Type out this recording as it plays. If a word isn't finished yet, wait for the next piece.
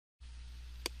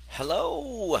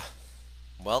Hello,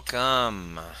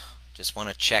 welcome. Just want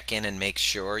to check in and make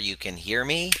sure you can hear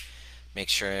me. Make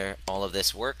sure all of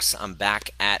this works. I'm back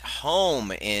at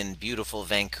home in beautiful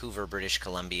Vancouver, British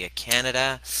Columbia,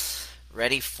 Canada,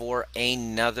 ready for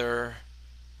another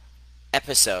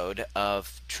episode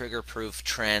of Trigger Proof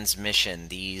Transmission.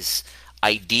 These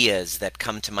ideas that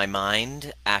come to my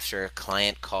mind after a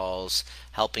client calls,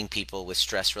 helping people with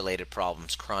stress related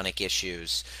problems, chronic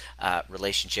issues,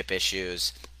 relationship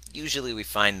issues. Usually we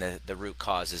find the root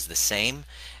cause is the same.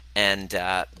 And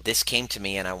this came to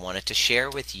me, and I wanted to share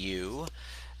with you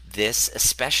this,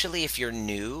 especially if you're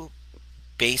new,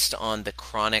 based on the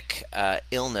chronic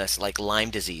illness like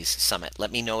Lyme disease summit.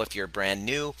 Let me know if you're brand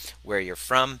new, where you're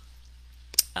from,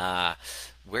 uh,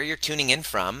 where you're tuning in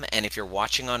from, and if you're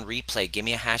watching on replay, give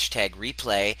me a hashtag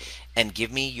replay and give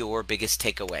me your biggest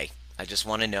takeaway. I just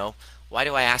want to know, why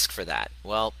do I ask for that?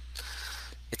 Well,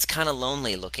 it's kind of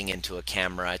lonely looking into a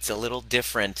camera. It's a little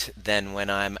different than when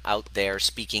I'm out there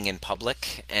speaking in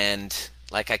public. And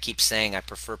like I keep saying, I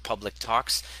prefer public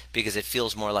talks because it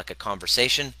feels more like a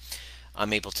conversation.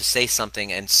 I'm able to say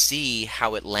something and see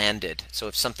how it landed. So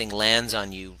if something lands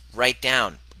on you, write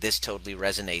down, this totally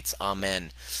resonates.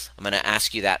 Amen. I'm going to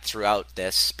ask you that throughout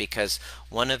this because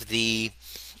one of the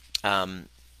um,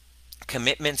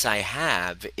 commitments I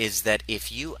have is that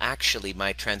if you actually,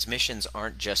 my transmissions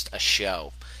aren't just a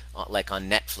show, like on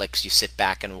Netflix, you sit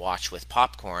back and watch with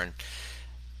popcorn.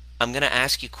 I'm going to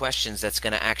ask you questions that's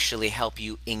going to actually help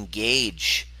you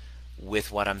engage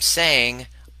with what I'm saying,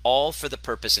 all for the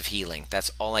purpose of healing.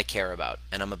 That's all I care about.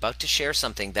 And I'm about to share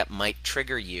something that might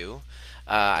trigger you.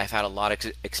 I've had a lot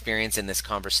of experience in this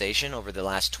conversation over the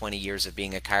last 20 years of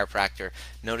being a chiropractor,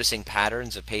 noticing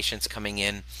patterns of patients coming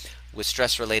in with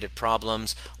stress related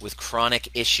problems, with chronic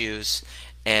issues.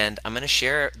 And I'm going to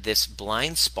share this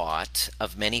blind spot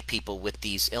of many people with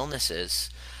these illnesses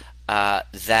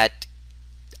that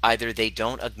either they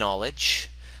don't acknowledge,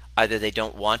 either they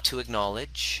don't want to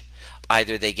acknowledge,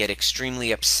 either they get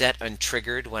extremely upset and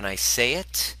triggered when I say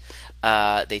it.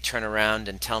 They turn around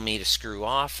and tell me to screw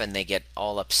off and they get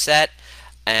all upset.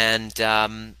 And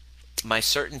my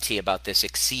certainty about this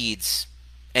exceeds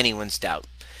anyone's doubt.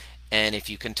 And if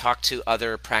you can talk to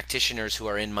other practitioners who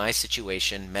are in my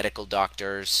situation, medical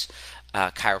doctors,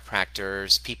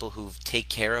 chiropractors, people who take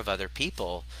care of other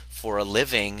people for a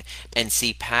living and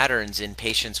see patterns in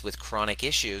patients with chronic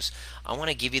issues, I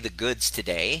want to give you the goods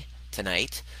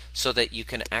tonight, so that you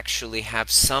can actually have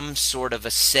some sort of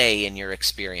a say in your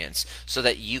experience, so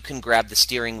that you can grab the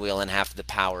steering wheel and have the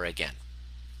power again.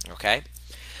 Okay?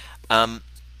 Um,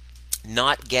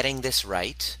 Not getting this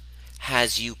right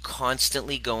has you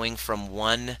constantly going from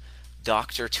one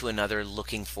doctor to another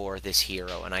looking for this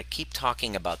hero. And I keep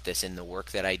talking about this in the work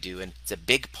that I do, and it's a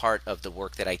big part of the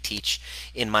work that I teach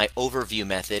in my overview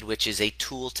method, which is a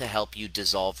tool to help you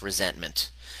dissolve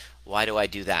resentment. Why do I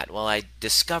do that? Well, I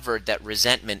discovered that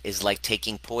resentment is like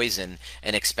taking poison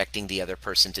and expecting the other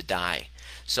person to die.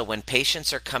 So when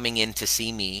patients are coming in to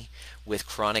see me with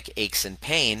chronic aches and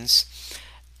pains,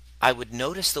 I would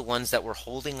notice the ones that were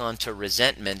holding on to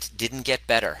resentment didn't get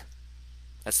better.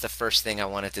 That's the first thing I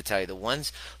wanted to tell you. The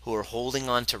ones who are holding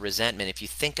on to resentment, if you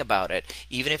think about it,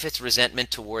 even if it's resentment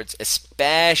towards,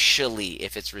 especially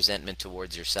if it's resentment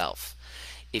towards yourself,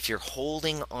 if you're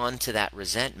holding on to that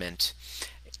resentment,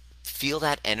 feel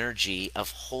that energy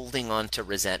of holding on to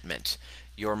resentment.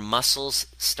 Your muscles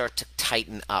start to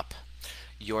tighten up.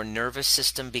 Your nervous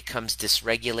system becomes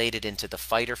dysregulated into the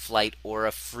fight or flight or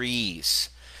a freeze.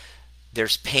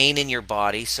 There's pain in your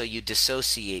body, so you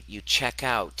dissociate, you check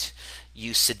out,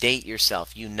 you sedate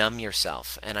yourself, you numb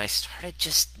yourself. And I started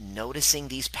just noticing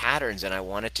these patterns, and I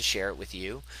wanted to share it with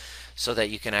you so that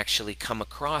you can actually come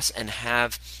across and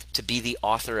have to be the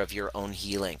author of your own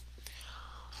healing.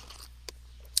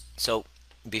 So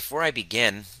before I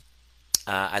begin,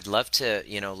 I'd love to,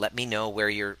 let me know where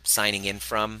you're signing in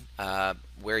from,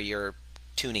 where you're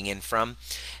tuning in from,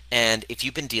 and if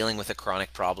you've been dealing with a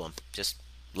chronic problem, just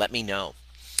let me know.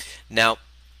 Now,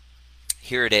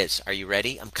 here it is. Are you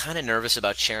ready? I'm kind of nervous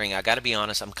about sharing. I got to be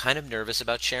honest, I'm kind of nervous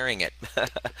about sharing it.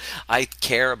 I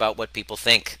care about what people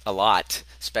think a lot,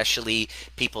 especially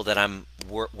people that I'm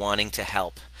wanting to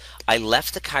help. I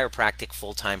left the chiropractic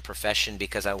full-time profession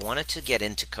because I wanted to get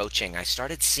into coaching. I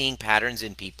started seeing patterns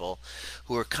in people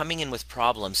who were coming in with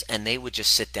problems, and they would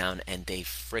just sit down and they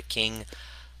freaking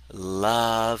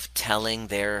love telling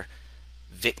their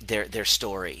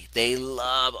story. They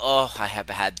love, oh, I have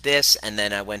had this, and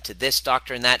then I went to this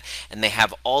doctor and that, and they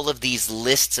have all of these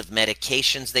lists of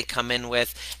medications they come in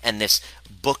with, and this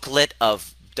booklet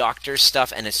of doctor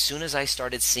stuff. And as soon as I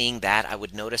started seeing that, I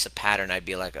would notice a pattern. I'd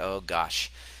be like, oh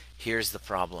gosh, Here's the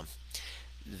problem.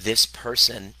 This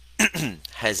person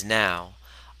has now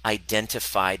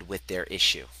identified with their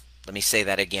issue. Let me say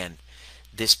that again.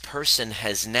 This person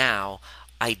has now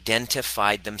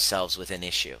identified themselves with an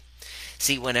issue.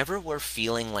 See, whenever we're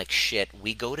feeling like shit,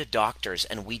 we go to doctors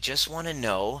and we just want to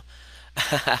know.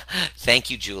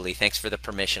 Thank you, Julie. Thanks for the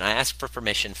permission. I asked for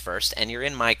permission first, and you're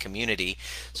in my community.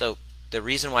 So the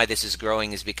reason why this is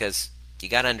growing is because you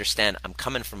got to understand I'm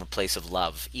coming from a place of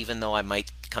love, even though I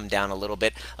might come down a little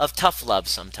bit of tough love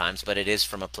sometimes, but it is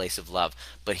from a place of love.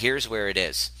 But here's where it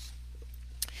is.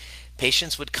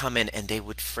 Patients would come in and they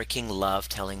would freaking love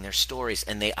telling their stories,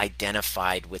 and they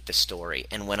identified with the story.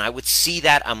 And when I would see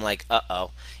that, I'm like,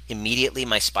 uh-oh. Immediately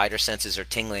my spider senses are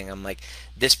tingling. I'm like,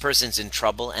 this person's in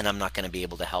trouble and I'm not going to be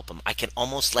able to help them. I can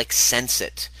almost like sense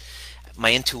it.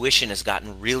 My intuition has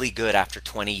gotten really good after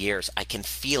 20 years. I can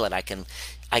feel it.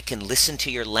 I can listen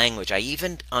to your language. I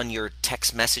even on your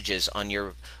text messages, on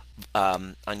your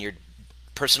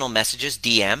personal messages,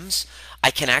 DMs, I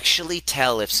can actually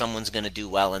tell if someone's going to do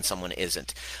well and someone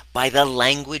isn't by the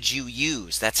language you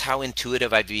use. That's how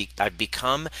intuitive I've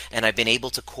become, and I've been able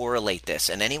to correlate this.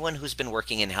 And anyone who's been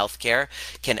working in healthcare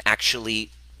can actually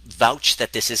vouch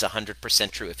that this is 100%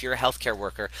 true. If you're a healthcare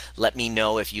worker, let me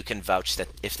know if you can vouch that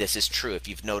if this is true, if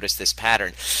you've noticed this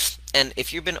pattern. And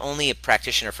if you've been only a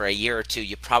practitioner for a year or two,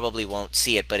 you probably won't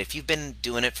see it. But if you've been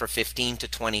doing it for 15 to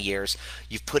 20 years,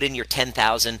 you've put in your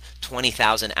 10,000,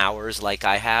 20,000 hours like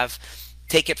I have,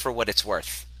 take it for what it's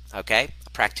worth. Okay? A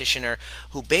practitioner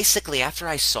who basically, after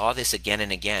I saw this again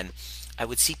and again, I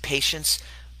would see patients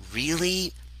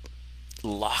really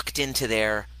locked into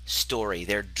their story,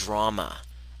 their drama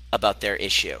about their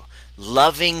issue,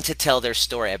 loving to tell their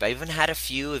story. I've even had a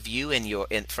few of you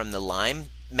from the Lyme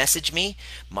message me,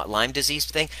 Lyme disease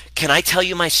thing. Can I tell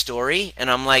you my story?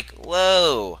 And I'm like,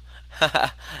 whoa,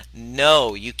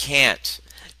 no, you can't,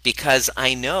 because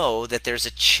I know that there's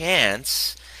a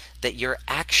chance that you're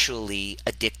actually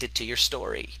addicted to your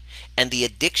story. And the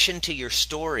addiction to your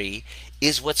story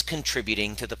is what's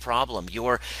contributing to the problem.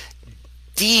 Your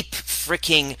deep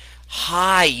freaking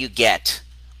high you get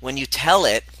when you tell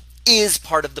it is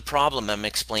part of the problem. I'm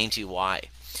explaining to you why.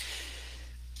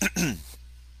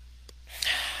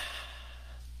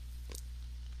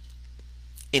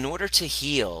 In order to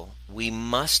heal, we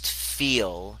must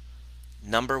feel,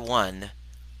 number one,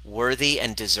 worthy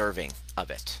and deserving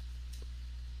of it.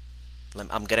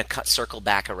 I'm going to circle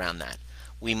back around that.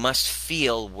 We must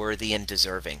feel worthy and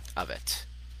deserving of it.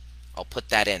 I'll put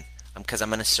that in because I'm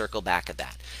going to circle back at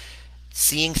that.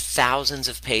 Seeing thousands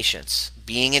of patients,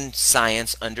 being in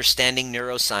science, understanding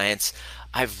neuroscience,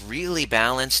 I've really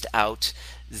balanced out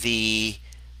the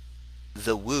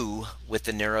woo with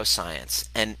the neuroscience.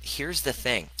 And here's the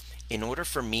thing. In order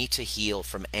for me to heal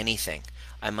from anything,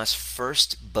 I must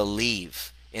first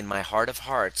believe in my heart of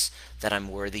hearts that I'm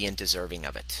worthy and deserving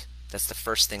of it. That's the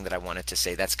first thing that I wanted to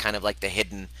say. That's kind of like the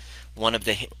hidden, one of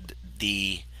the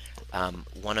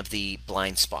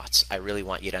blind spots I really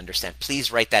want you to understand.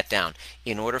 Please write that down.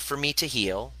 In order for me to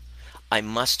heal, I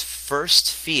must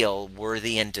first feel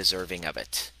worthy and deserving of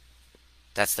it.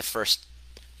 That's the first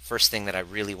thing that I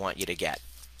really want you to get.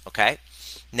 Okay?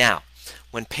 Now,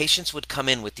 when patients would come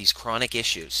in with these chronic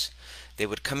issues, they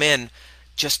would come in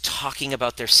just talking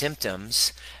about their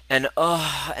symptoms, and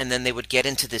then they would get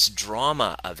into this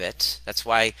drama of it. That's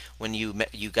why when you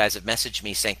guys have messaged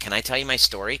me saying, can I tell you my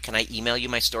story? Can I email you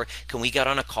my story? Can we get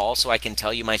on a call so I can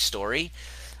tell you my story?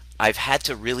 I've had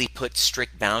to really put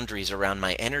strict boundaries around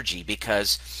my energy,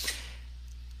 because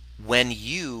when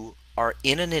you are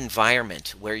in an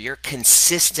environment where you're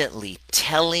consistently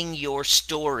telling your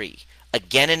story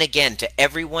again and again to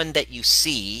everyone that you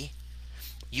see,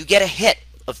 you get a hit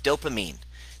of dopamine,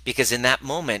 because in that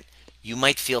moment you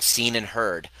might feel seen and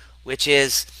heard, which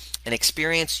is an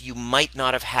experience you might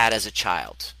not have had as a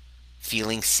child.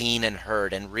 Feeling seen and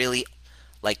heard, and really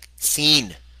like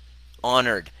seen,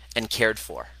 honored, and cared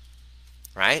for,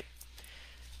 right?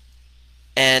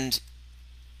 And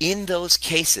in those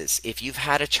cases, if you've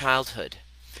had a childhood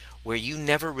where you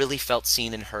never really felt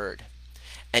seen and heard,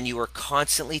 and you were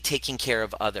constantly taking care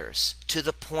of others to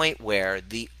the point where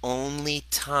the only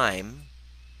time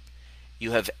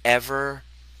you have ever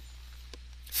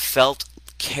felt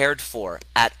cared for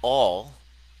at all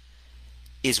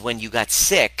is when you got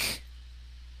sick,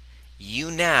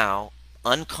 you now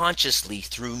unconsciously,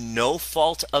 through no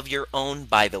fault of your own,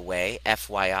 by the way,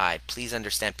 FYI, please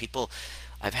understand,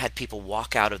 I've had people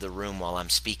walk out of the room while I'm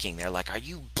speaking. They're like, are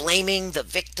you blaming the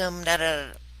victim? Da, da, da.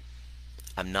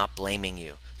 I'm not blaming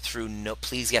you.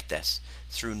 Please get this,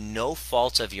 through no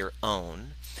fault of your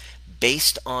own,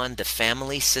 based on the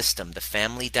family system, the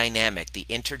family dynamic, the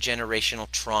intergenerational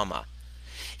trauma.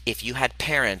 If you had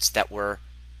parents that were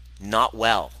not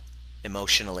well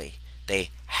emotionally,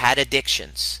 they had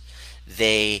addictions,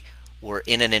 they were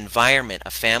in an environment,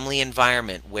 a family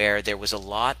environment where there was a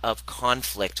lot of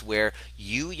conflict, where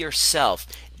you yourself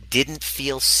didn't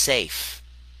feel safe,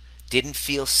 didn't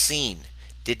feel seen,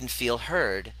 didn't feel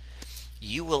heard,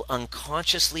 you will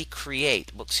unconsciously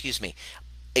create, well, excuse me,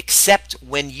 except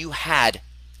when you had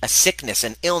a sickness,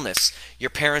 an illness, your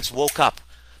parents woke up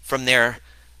from their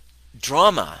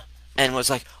drama and was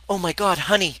like, oh my God,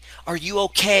 honey, are you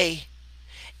okay?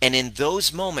 And in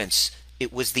those moments,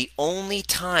 it was the only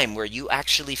time where you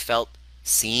actually felt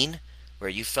seen, where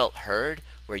you felt heard,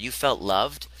 where you felt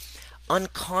loved.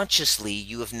 Unconsciously,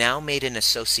 you have now made an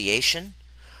association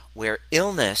where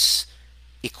illness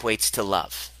equates to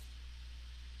love.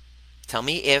 Tell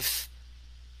me if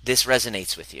this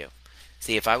resonates with you.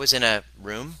 See, if I was in a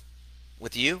room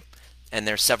with you and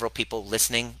there's several people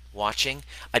listening, watching,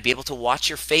 I'd be able to watch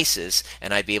your faces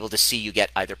and I'd be able to see you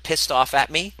get either pissed off at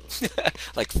me,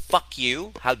 like, fuck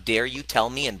you, how dare you tell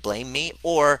me and blame me,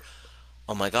 or,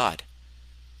 oh my God,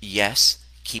 yes,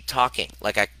 keep talking.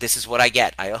 Like, this is what I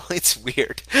get. It's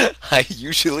weird. I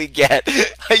usually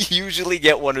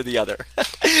get one or the other.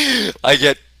 I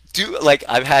get two, like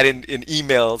I've had in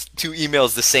emails, two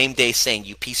emails the same day saying,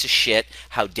 you piece of shit,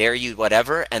 how dare you,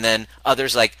 whatever, and then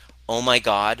others like, oh my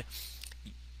God,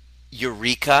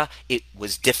 eureka, it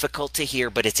was difficult to hear,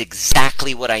 but it's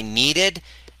exactly what I needed,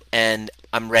 and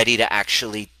I'm ready to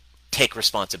actually take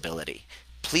responsibility.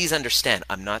 Please understand,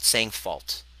 I'm not saying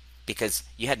fault, because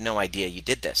you had no idea you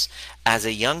did this. As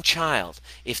a young child,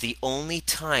 if the only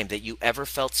time that you ever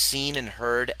felt seen and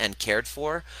heard and cared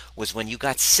for was when you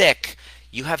got sick,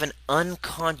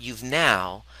 you've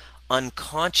now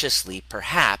unconsciously,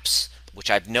 perhaps, which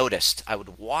I've noticed, I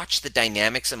would watch the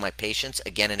dynamics of my patients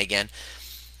again and again,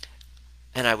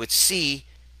 and I would see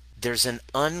there's an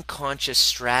unconscious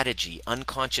strategy,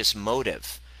 unconscious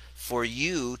motive for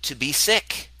you to be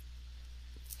sick.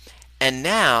 And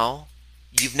now,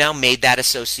 you've now made that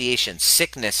association.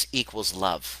 Sickness equals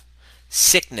love.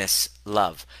 Sickness,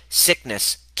 love.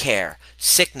 Sickness, care.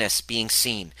 Sickness, being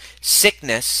seen.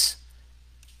 Sickness,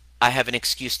 I have an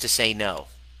excuse to say no.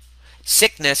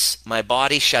 Sickness, my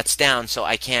body shuts down so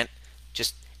I can't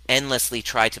just endlessly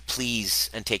try to please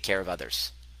and take care of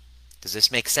others. Does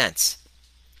this make sense?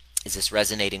 Is this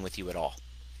resonating with you at all?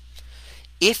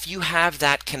 If you have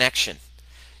that connection,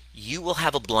 you will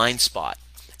have a blind spot.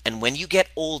 And when you get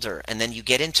older and then you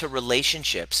get into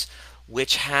relationships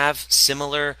which have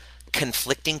similar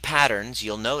conflicting patterns,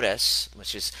 you'll notice,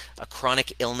 which is a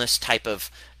chronic illness type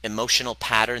of emotional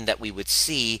pattern that we would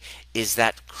see, is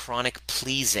that chronic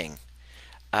pleasing,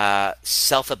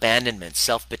 self-abandonment,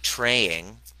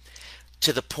 self-betraying,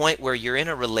 to the point where you're in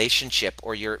a relationship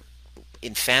or you're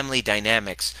in family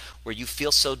dynamics where you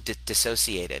feel so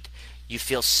dissociated, you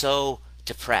feel so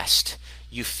depressed,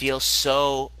 you feel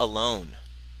so alone,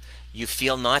 you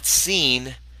feel not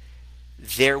seen.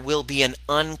 There will be an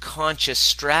unconscious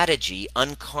strategy.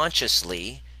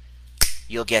 Unconsciously,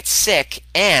 you'll get sick,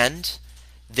 and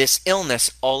this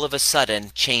illness all of a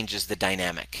sudden changes the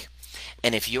dynamic.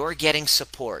 And if you're getting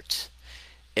support,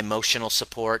 emotional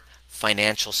support,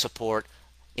 financial support,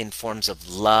 in forms of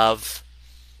love,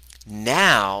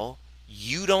 now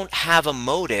you don't have a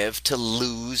motive to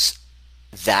lose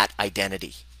that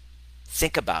identity.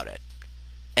 Think about it.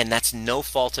 And that's no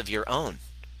fault of your own.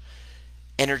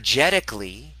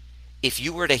 Energetically, if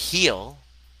you were to heal,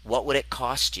 what would it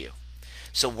cost you?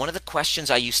 So one of the questions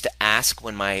I used to ask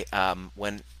when I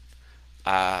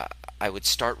would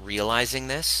start realizing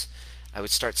this, I would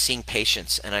start seeing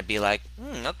patients, and I'd be like,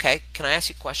 okay, can I ask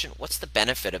you a question? What's the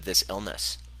benefit of this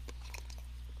illness?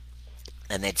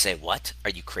 And they'd say, what? Are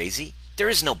you crazy? There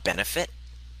is no benefit.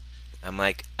 I'm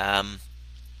like,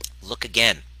 look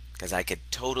again, because I could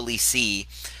totally see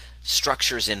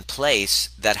structures in place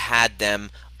that had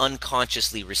them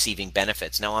unconsciously receiving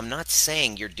benefits. Now, I'm not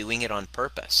saying you're doing it on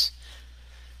purpose.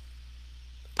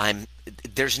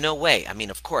 There's no way. I mean,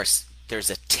 of course, there's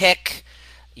a tick.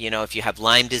 If you have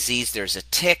Lyme disease, there's a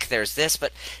tick, there's this.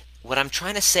 But what I'm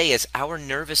trying to say is our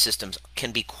nervous systems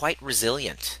can be quite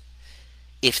resilient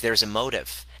if there's a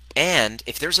motive. And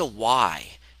if there's a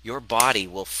why, your body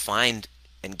will find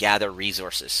and gather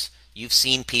resources. You've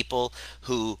seen people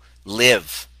who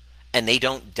live and they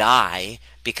don't die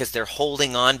because they're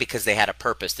holding on because they had a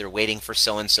purpose. They're waiting for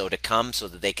so-and-so to come so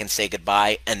that they can say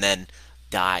goodbye and then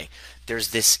die. There's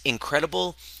this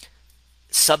incredible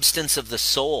substance of the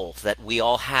soul that we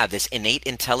all have, this innate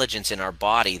intelligence in our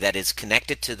body that is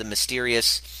connected to the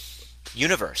mysterious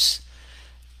universe,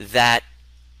 that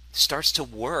starts to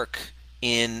work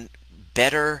in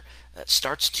better,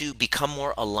 starts to become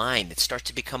more aligned. It starts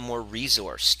to become more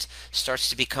resourced, starts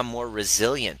to become more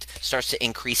resilient, starts to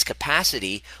increase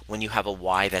capacity when you have a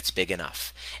why that's big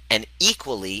enough. And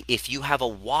equally, if you have a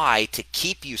why to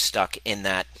keep you stuck in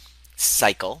that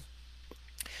cycle,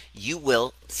 you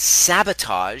will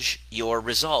sabotage your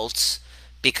results,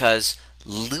 because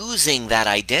losing that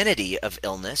identity of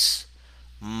illness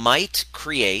might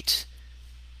create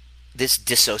this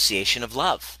dissociation of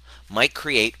love, might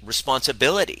create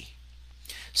responsibility.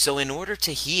 So in order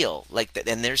to heal, like that,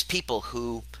 and there's people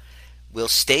who will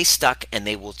stay stuck and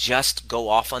they will just go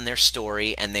off on their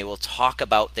story and they will talk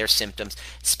about their symptoms,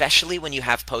 especially when you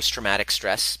have post-traumatic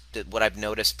stress. What I've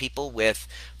noticed, people with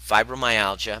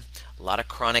fibromyalgia, a lot of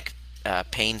chronic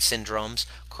pain syndromes,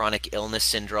 chronic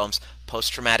illness syndromes,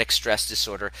 post-traumatic stress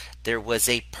disorder, there was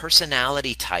a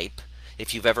personality type.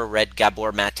 If you've ever read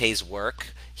Gabor Mate's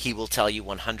work, he will tell you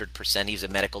 100%. He's a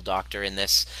medical doctor in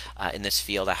this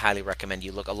field. I highly recommend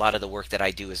you look. A lot of the work that I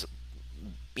do is,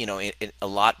 a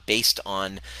lot based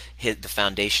on the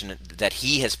foundation that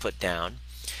he has put down.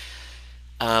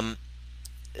 When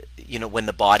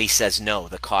the body says no,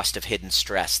 the cost of hidden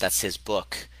stress. That's his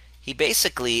book. He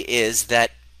basically is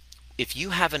that if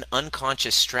you have an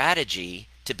unconscious strategy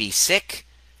to be sick,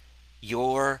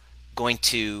 you're going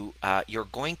to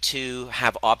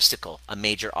have a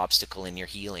major obstacle in your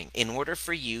healing. In order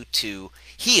for you to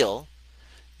heal,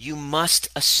 you must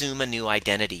assume a new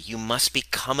identity. You must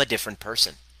become a different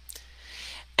person.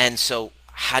 And so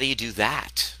how do you do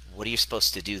that? What are you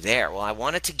supposed to do there? Well, I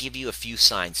wanted to give you a few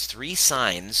signs, 3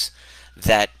 signs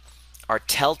that are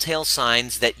telltale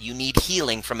signs that you need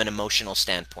healing from an emotional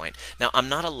standpoint. Now, I'm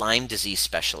not a Lyme disease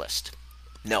specialist.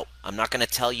 No, I'm not going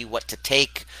to tell you what to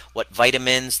take, what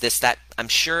vitamins, this, that. I'm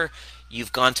sure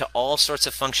you've gone to all sorts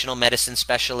of functional medicine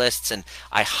specialists, and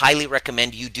I highly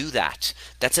recommend you do that.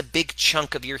 That's a big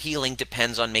chunk of your healing,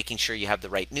 depends on making sure you have the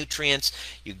right nutrients,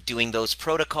 you're doing those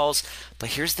protocols. But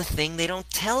here's the thing they don't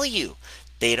tell you.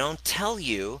 They don't tell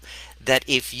you that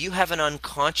if you have an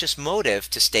unconscious motive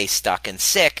to stay stuck and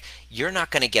sick, you're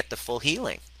not going to get the full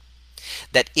healing.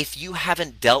 That if you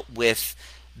haven't dealt with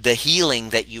the healing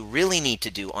that you really need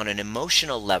to do on an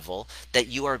emotional level, that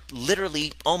you are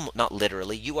literally, not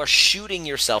literally, you are shooting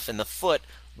yourself in the foot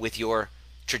with your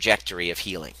trajectory of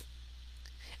healing.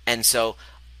 And so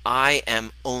I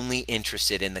am only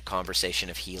interested in the conversation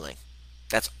of healing.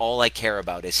 That's all I care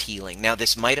about, is healing. Now,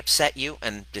 this might upset you,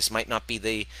 and this might not be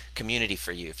the community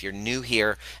for you. If you're new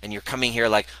here and you're coming here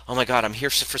like, oh my God, I'm here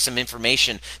for some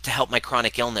information to help my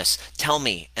chronic illness, tell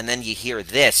me. And then you hear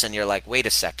this and you're like, wait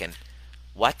a second.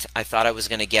 What? I thought I was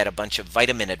going to get a bunch of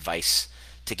vitamin advice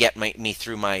to get me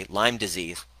through my Lyme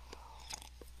disease.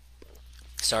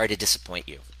 Sorry to disappoint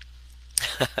you.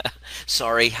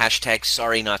 Sorry, hashtag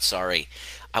sorry not sorry.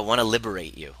 I want to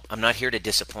liberate you. I'm not here to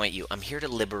disappoint you. I'm here to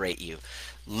liberate you.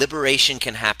 Liberation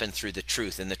can happen through the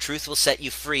truth, and the truth will set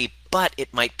you free, but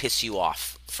it might piss you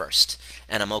off first,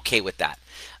 and I'm okay with that.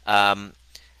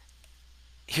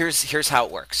 Here's how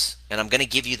it works, and I'm going to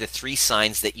give you the 3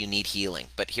 signs that you need healing.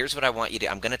 But here's what I want you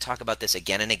to, I'm going to talk about this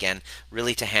again and again,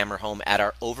 really to hammer home. At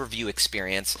our overview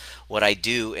experience, what I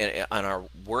do on our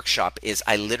workshop is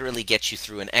I literally get you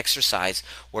through an exercise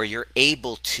where you're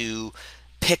able to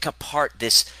pick apart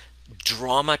this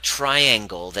drama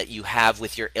triangle that you have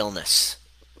with your illness.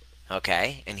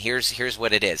 Okay, and here's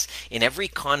what it is. In every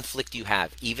conflict you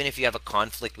have, even if you have a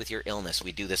conflict with your illness,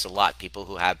 we do this a lot. People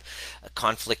who have a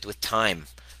conflict with time,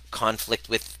 conflict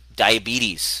with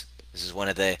diabetes. This is one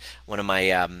of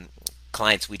my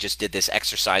clients. We just did this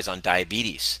exercise on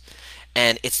diabetes,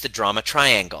 and it's the drama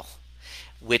triangle,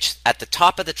 which at the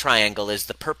top of the triangle is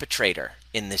the perpetrator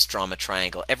in this drama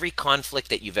triangle. Every conflict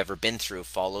that you've ever been through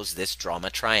follows this drama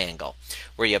triangle,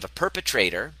 where you have a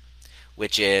perpetrator,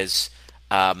 which is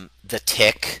the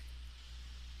tick,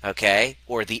 okay,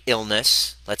 or the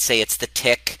illness. Let's say it's the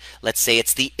tick. Let's say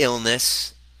it's the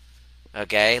illness.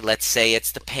 Okay, let's say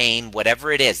it's the pain.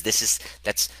 Whatever it is,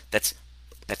 that's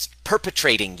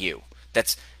perpetrating you.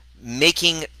 That's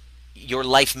making your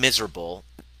life miserable.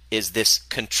 Is this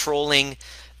controlling,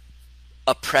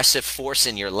 oppressive force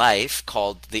in your life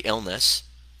called the illness?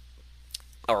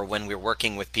 Or when we're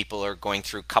working with people who are going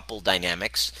through couple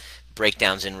dynamics,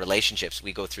 breakdowns in relationships,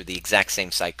 we go through the exact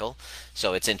same cycle.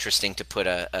 So it's interesting to put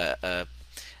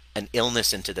an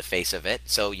illness into the face of it.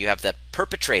 So you have the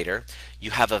perpetrator,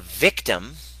 you have a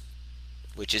victim,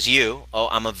 which is you. Oh,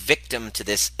 I'm a victim to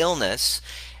this illness.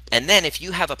 And then if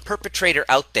you have a perpetrator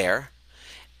out there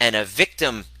and a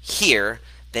victim here,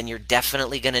 then you're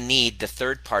definitely going to need the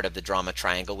third part of the drama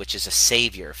triangle, which is a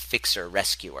savior, fixer,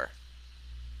 rescuer.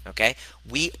 Okay?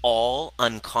 We all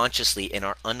unconsciously, in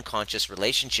our unconscious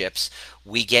relationships,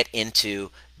 we get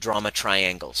into drama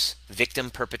triangles, victim,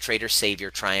 perpetrator,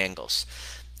 savior triangles.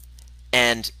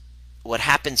 And what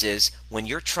happens is when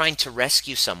you're trying to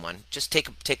rescue someone, just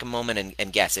take a moment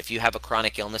and guess. If you have a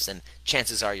chronic illness, and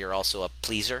chances are you're also a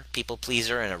pleaser, people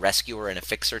pleaser, and a rescuer and a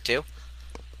fixer too.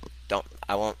 Don't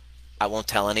I won't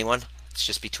tell anyone. It's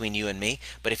just between you and me.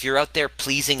 But if you're out there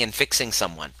pleasing and fixing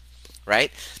someone,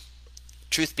 right?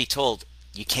 Truth be told,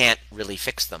 you can't really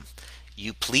fix them.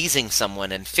 You pleasing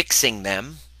someone and fixing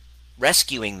them,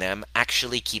 rescuing them,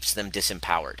 actually keeps them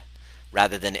disempowered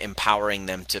rather than empowering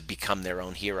them to become their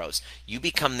own heroes. You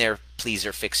become their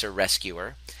pleaser, fixer,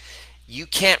 rescuer. You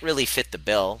can't really fit the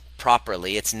bill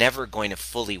properly. It's never going to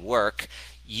fully work.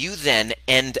 You then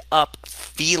end up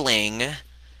feeling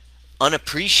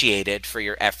unappreciated for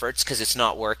your efforts because it's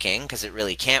not working, because it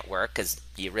really can't work, because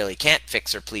you really can't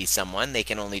fix or please someone. They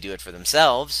can only do it for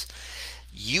themselves.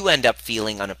 You end up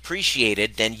feeling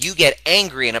unappreciated, then you get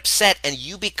angry and upset and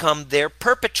you become their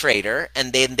perpetrator,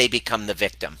 and then they become the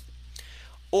victim.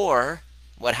 Or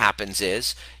what happens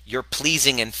is you're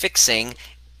pleasing and fixing,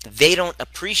 they don't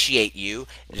appreciate you,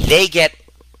 they get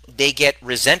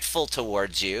resentful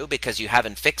towards you because you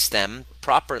haven't fixed them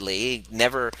properly,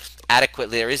 never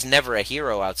adequately. There is never a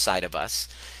hero outside of us.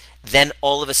 Then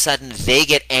all of a sudden they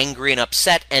get angry and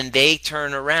upset, and they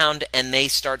turn around and they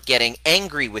start getting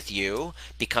angry with you,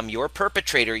 become your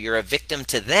perpetrator, you're a victim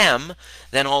to them.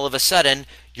 Then all of a sudden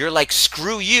you're like,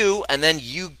 screw you, and then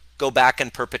you go back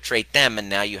and perpetrate them, and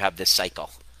now you have this cycle.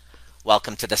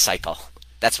 Welcome to the cycle.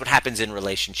 That's what happens in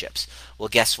relationships. Well,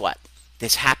 guess what?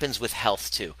 This happens with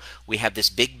health too. We have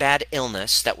this big bad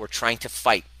illness that we're trying to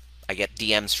fight. I get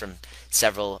DMs from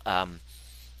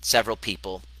several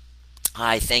people.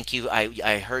 Hi, thank you.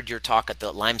 I heard your talk at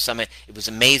the Lyme Summit. It was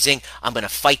amazing. I'm going to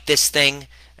fight this thing.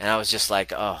 And I was just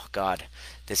like, oh God,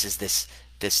 this is this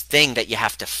thing that you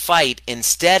have to fight,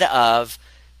 instead of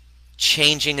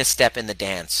changing a step in the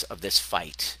dance of this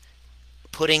fight.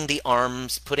 Putting the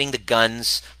arms, putting the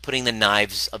guns, putting the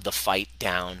knives of the fight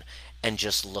down, and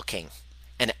just looking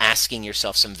and asking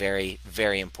yourself some very,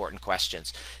 very important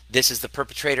questions. This is the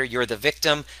perpetrator, you're the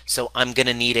victim, so I'm going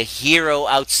to need a hero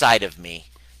outside of me.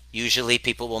 Usually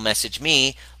people will message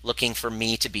me looking for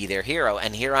me to be their hero,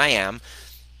 and here I am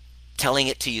telling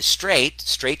it to you straight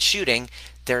shooting.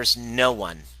 There's no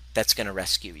one that's going to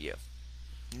rescue you.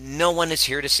 No one is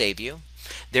here to save you.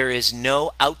 There is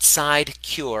no outside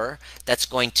cure that's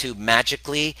going to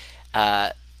magically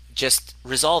just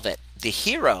resolve it. The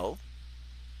hero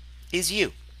is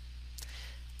you.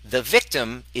 The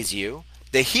victim is you.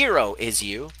 The hero is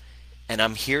you. And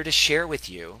I'm here to share with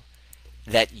you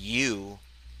that you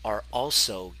are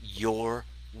also your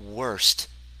worst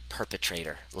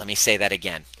perpetrator. Let me say that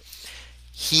again.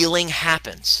 Healing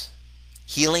happens.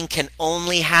 Healing can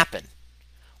only happen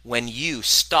when you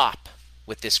stop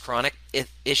with this chronic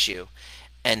issue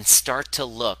and start to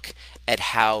look at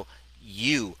how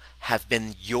you have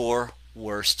been your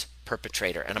worst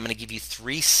perpetrator. And I'm going to give you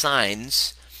 3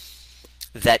 signs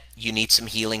that you need some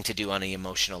healing to do on an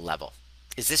emotional level.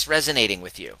 Is this resonating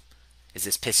with you? Is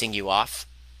this pissing you off?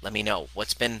 Let me know.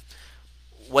 What's been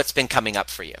coming up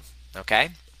for you?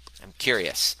 Okay? I'm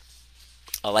curious.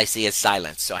 All I see is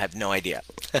silence, so I have no idea.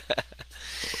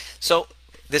 So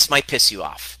this might piss you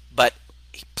off, but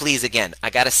please, again, I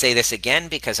got to say this again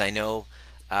because I know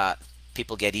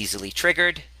people get easily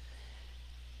triggered.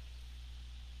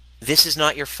 This is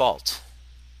not your fault,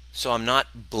 so I'm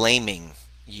not blaming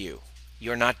you.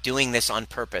 You're not doing this on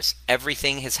purpose.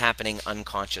 Everything is happening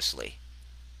unconsciously.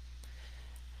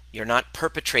 You're not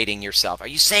perpetrating yourself. Are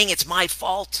you saying it's my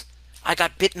fault? I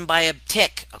got bitten by a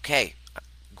tick. Okay,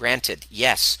 granted,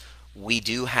 yes, we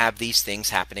do have these things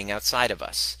happening outside of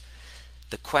us.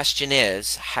 The question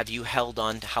is, have you held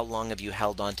on to, how long have you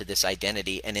held on to this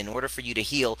identity? And in order for you to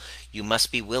heal, you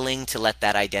must be willing to let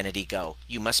that identity go.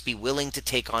 You must be willing to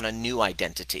take on a new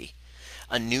identity,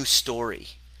 a new story.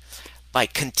 By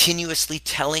continuously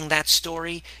telling that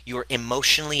story, you're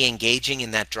emotionally engaging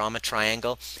in that drama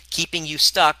triangle, keeping you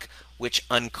stuck, which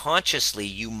unconsciously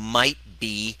you might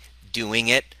be doing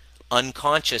it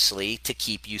unconsciously to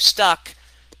keep you stuck,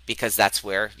 because that's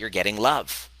where you're getting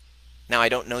love. Now, I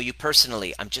don't know you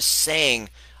personally. I'm just saying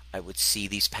I would see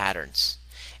these patterns.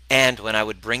 And when I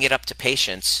would bring it up to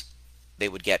patients, they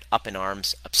would get up in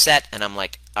arms, upset, and I'm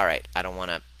like, all right, I don't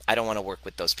want to work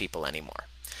with those people anymore.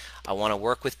 I want to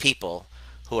work with people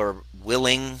who are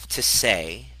willing to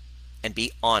say and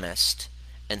be honest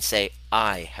and say,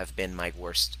 I have been my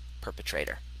worst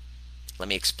perpetrator. Let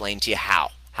me explain to you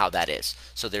how. how that is.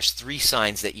 So there's 3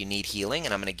 signs that you need healing,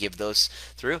 and I'm going to give those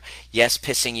through. Yes,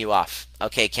 pissing you off.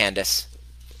 Okay, Candace,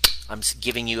 I'm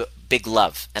giving you big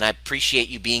love, and I appreciate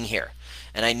you being here.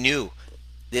 And I knew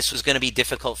this was going to be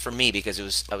difficult for me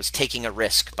because I was taking a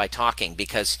risk by talking,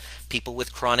 because people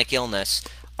with chronic illness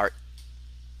are,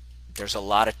 there's a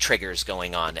lot of triggers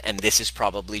going on, and this is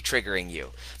probably triggering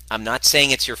you. I'm not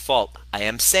saying it's your fault. I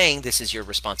am saying this is your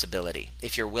responsibility.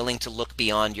 If you're willing to look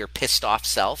beyond your pissed off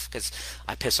self, because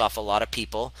I piss off a lot of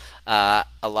people. A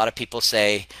lot of people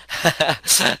say,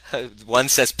 one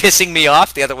says pissing me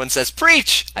off, the other one says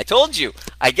preach. I told you.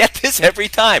 I get this every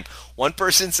time. One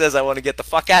person says I want to get the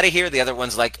fuck out of here. The other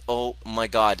one's like, oh my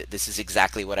God, this is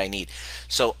exactly what I need.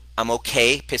 So I'm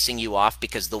okay pissing you off,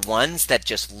 because the ones that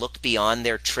just look beyond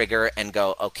their trigger and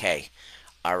go, okay,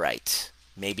 all right,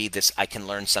 maybe this, I can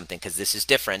learn something, because this is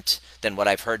different than what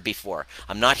I've heard before.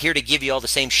 I'm not here to give you all the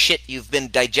same shit you've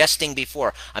been digesting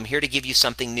before. I'm here to give you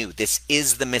something new. This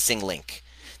is the missing link.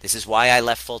 This is why I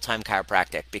left full-time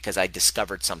chiropractic, because I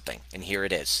discovered something, and here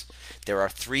it is. There are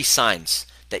 3 signs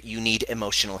that you need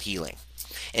emotional healing.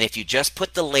 And if you just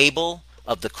put the label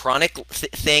of the chronic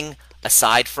thing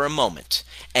aside for a moment,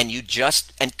 and you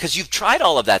just, and because you've tried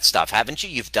all of that stuff, haven't you?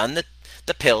 You've done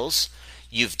the pills,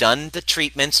 you've done the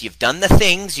treatments, you've done the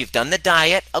things, you've done the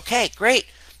diet. Okay, great.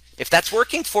 If that's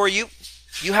working for you,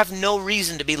 you have no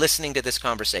reason to be listening to this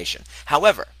conversation.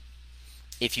 However,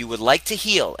 if you would like to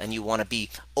heal and you want to be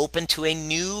open to a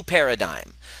new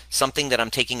paradigm, something that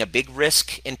I'm taking a big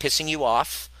risk in pissing you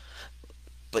off,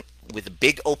 but with a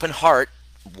big open heart,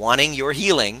 wanting your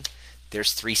healing,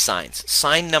 there's 3 signs.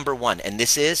 Sign number 1, and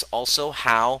this is also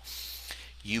how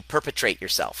you perpetrate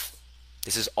yourself.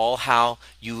 This is all how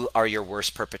you are your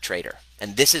worst perpetrator.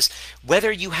 And this is whether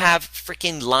you have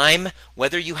freaking Lyme,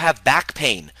 whether you have back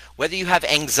pain, whether you have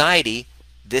anxiety,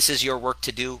 this is your work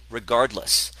to do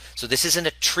regardless. So this isn't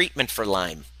a treatment for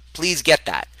Lyme. Please get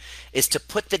that. Is to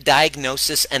put the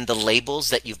diagnosis and the labels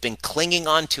that you've been clinging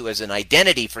on to as an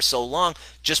identity for so long,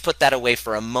 just put that away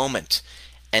for a moment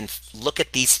and look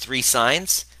at these 3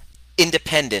 signs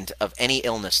independent of any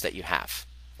illness that you have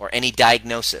or any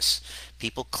diagnosis.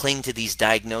 People cling to these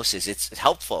diagnoses. It's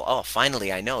helpful. Oh,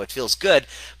 finally, I know. It feels good.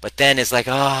 But then it's like,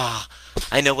 oh,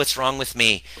 I know what's wrong with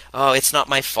me. Oh, it's not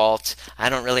my fault. I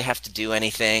don't really have to do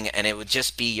anything. And it would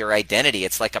just be your identity.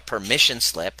 It's like a permission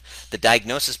slip. The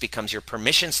diagnosis becomes your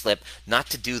permission slip not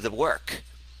to do the work,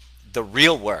 the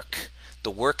real work,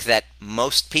 the work that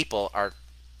most people are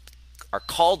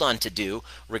called on to do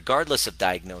regardless of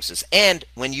diagnosis. And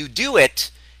when you do it,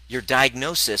 your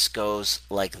diagnosis goes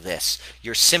like this.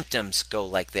 Your symptoms go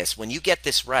like this. When you get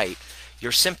this right,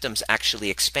 your symptoms actually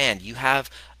expand. You have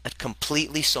a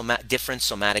completely different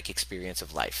somatic experience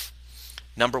of life.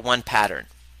 Number 1 pattern.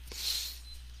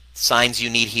 Signs you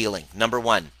need healing. Number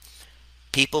 1,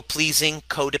 people-pleasing,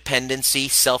 codependency,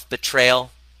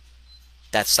 self-betrayal.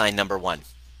 That's sign number 1.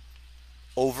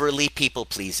 Overly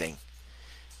people-pleasing.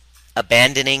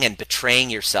 Abandoning and betraying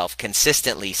yourself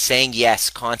consistently, saying yes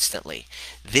constantly.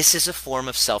 This is a form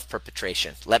of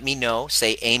self-perpetration. Let me know,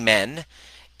 say amen,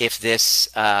 if this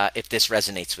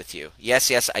resonates with you. Yes,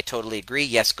 yes, I totally agree.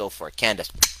 Yes, go for it. Candace,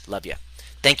 love you.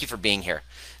 Thank you for being here.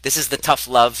 This is the Tough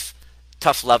Love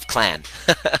clan.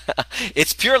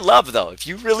 It's pure love, though. If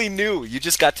you really knew, you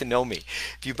just got to know me.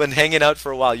 If you've been hanging out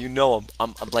for a while, you know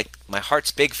I'm like, my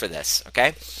heart's big for this,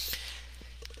 okay?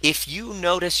 If you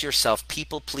notice yourself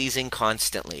people-pleasing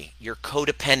constantly, you're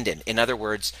codependent. In other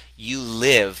words, you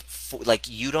live like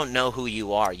you don't know who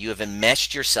you are. You have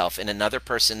enmeshed yourself in another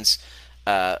person's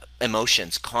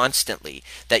emotions constantly,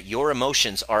 that your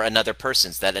emotions are another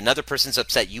person's, that another person's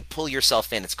upset. You pull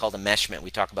yourself in. It's called enmeshment. We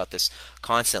talk about this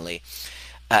constantly.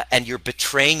 And you're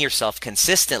betraying yourself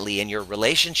consistently in your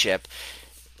relationship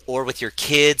or with your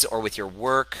kids or with your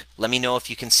work. Let me know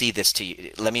if you can see this to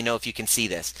you. Let me know if you can see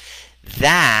this.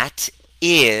 That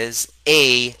is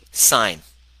a sign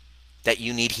that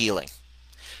you need healing.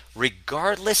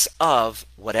 Regardless of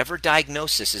whatever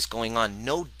diagnosis is going on,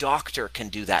 no doctor can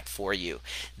do that for you.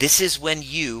 This is when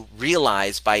you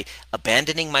realize, by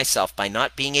abandoning myself, by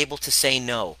not being able to say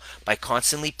no, by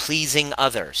constantly pleasing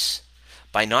others,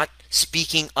 by not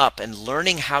speaking up and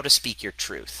learning how to speak your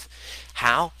truth.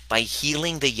 How? By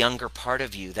healing the younger part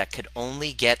of you that could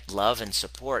only get love and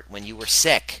support when you were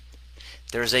sick.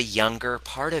 There's a younger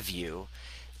part of you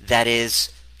that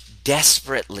is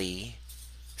desperately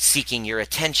seeking your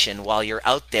attention while you're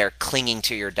out there clinging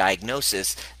to your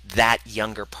diagnosis. That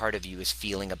younger part of you is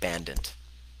feeling abandoned.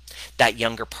 That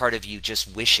younger part of you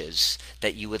just wishes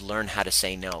that you would learn how to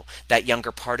say no. That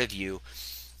younger part of you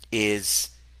is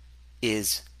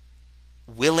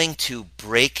willing to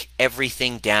break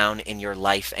everything down in your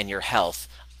life and your health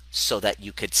so that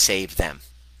you could save them.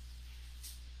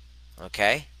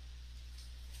 Okay?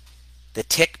 The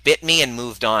tick bit me and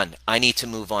moved on. I need to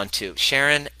move on too.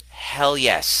 Sharon, hell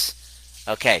yes.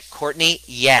 Okay, Courtney,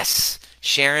 yes.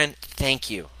 Sharon, thank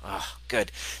you. Oh,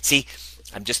 good. See,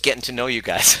 I'm just getting to know you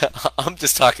guys. I'm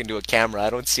just talking to a camera. I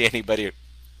don't see anybody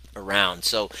around.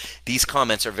 So these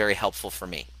comments are very helpful for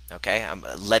me. Okay, I'm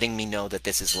letting me know that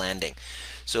this is landing.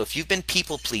 So if you've been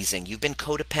people pleasing, you've been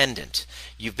codependent,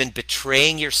 you've been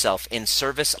betraying yourself in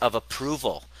service of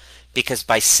approval, because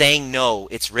by saying no,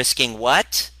 it's risking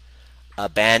what?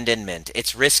 Abandonment.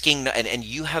 It's risking, and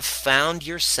you have found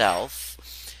yourself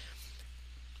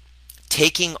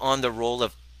taking on the role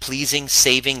of pleasing,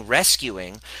 saving,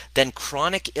 rescuing, then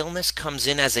chronic illness comes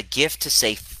in as a gift to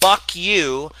say, fuck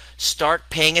you, start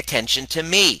paying attention to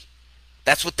me.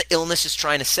 That's what the illness is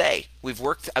trying to say. I've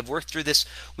worked through this.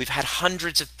 We've had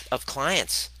hundreds of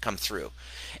clients come through,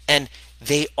 and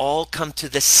they all come to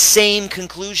the same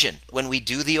conclusion when we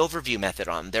do the overview method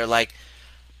on them. They're like,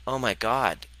 oh my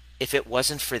God, if it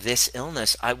wasn't for this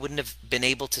illness, I wouldn't have been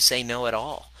able to say no at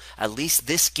all. At least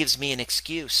this gives me an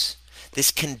excuse. This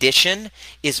condition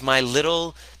is my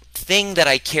little thing that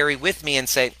I carry with me and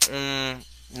say,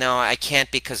 no, I can't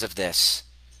because of this.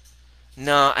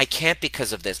 No, I can't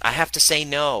because of this. I have to say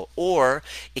no. Or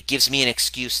it gives me an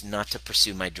excuse not to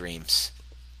pursue my dreams.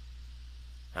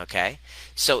 Okay?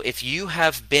 So if you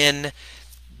have been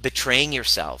betraying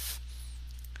yourself,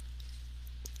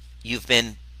 you've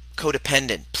been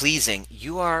codependent, pleasing,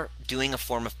 you are doing a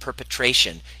form of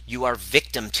perpetration. You are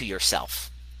victim to yourself.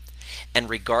 And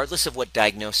regardless of what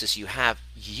diagnosis you have,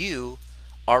 you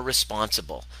are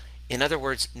responsible. In other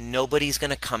words, nobody's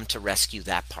going to come to rescue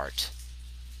that part.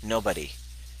 Nobody.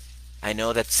 I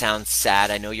know that sounds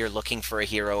sad. I know you're looking for a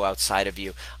hero outside of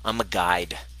you. I'm a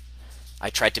guide.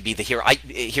 I tried to be the hero.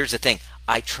 Here's the thing.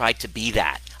 I tried to be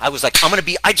that. I was like,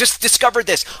 I just discovered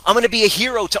this. I'm going to be a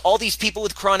hero to all these people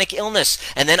with chronic illness.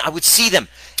 And then I would see them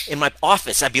in my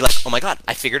office. I'd be like, oh my God,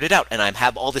 I figured it out. And I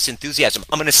have all this enthusiasm.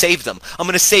 I'm going to save them. I'm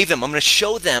going to save them. I'm going to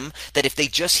show them that if they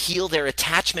just heal their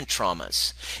attachment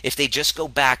traumas, if they just go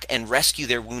back and rescue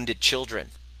their wounded children,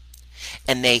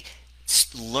 and they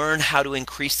learn how to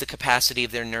increase the capacity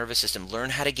of their nervous system, learn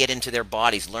how to get into their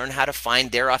bodies, learn how to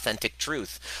find their authentic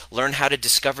truth, learn how to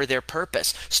discover their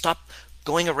purpose. Stop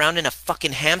going around in a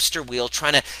fucking hamster wheel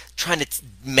trying to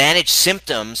manage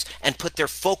symptoms and put their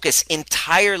focus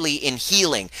entirely in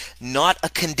healing, not a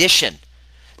condition,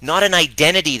 not an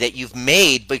identity that you've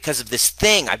made because of this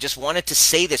thing. I just wanted to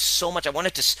say this so much. I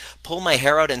wanted to pull my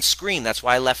hair out and scream. That's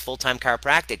why I left full-time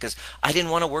chiropractic, because I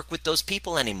didn't want to work with those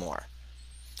people anymore.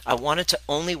 I wanted to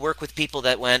only work with people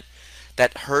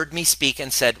that heard me speak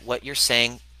and said, what you're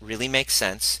saying really makes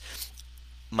sense.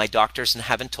 My doctors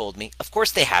haven't told me. Of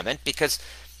course they haven't, because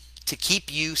to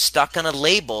keep you stuck on a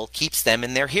label keeps them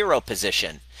in their hero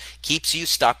position, keeps you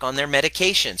stuck on their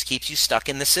medications, keeps you stuck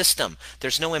in the system.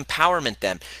 There's no empowerment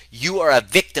then. You are a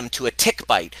victim to a tick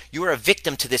bite. You are a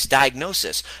victim to this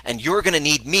diagnosis, and you're going to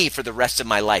need me for the rest of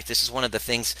my life. This is one of the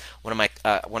things, one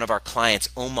of our clients,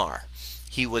 Omar,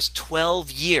 he was 12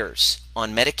 years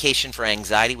on medication for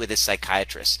anxiety with his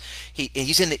psychiatrist.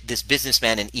 He's in this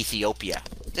businessman in Ethiopia.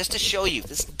 Just to show you,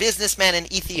 this businessman in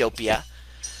Ethiopia,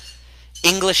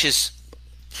 English is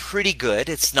pretty good.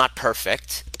 It's not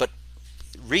perfect, but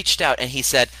reached out and he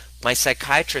said, I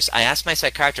asked my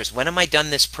psychiatrist, when am I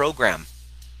done this program?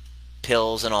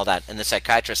 Pills and all that. And the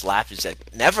psychiatrist laughed and said,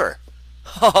 never.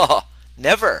 Oh,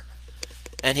 never.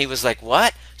 And he was like,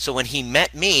 what? So when he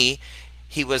met me,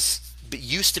 he was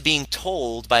used to being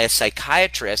told by a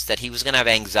psychiatrist that he was going to have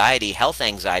anxiety, health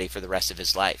anxiety, for the rest of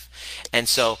his life. And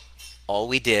so all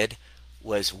we did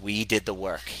was we did the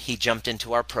work. He jumped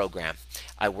into our program.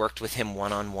 I worked with him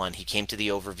one-on-one. He came to the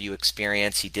overview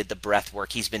experience. He did the breath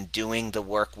work. He's been doing the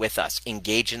work with us,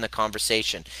 engaged in the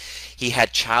conversation. He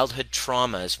had childhood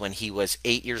traumas when he was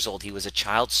 8 years old. He was a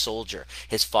child soldier.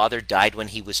 His father died when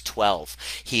he was 12.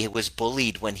 He was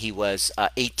bullied when he was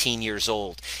 18 years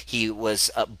old. He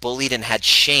was bullied and had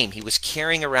shame. He was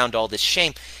carrying around all this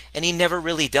shame, and he never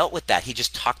really dealt with that. He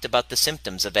just talked about the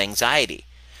symptoms of anxiety.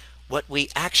 What we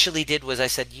actually did was I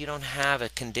said, you don't have a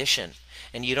condition,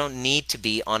 and you don't need to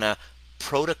be on a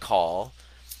protocol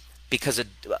because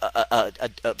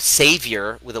a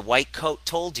savior with a white coat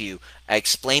told you. I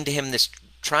explained to him this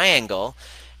triangle,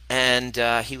 and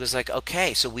he was like,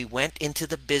 okay. So we went into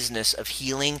the business of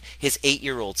healing his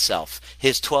 8-year-old self,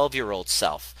 his 12-year-old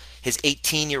self, his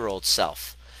 18-year-old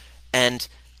self, and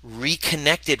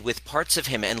reconnected with parts of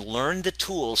him and learned the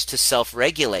tools to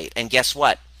self-regulate. And guess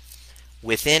what?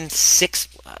 Within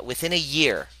a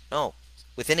year,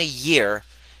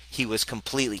 he was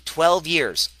completely 12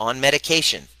 years on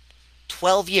medication.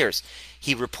 12 years.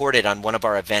 He reported on one of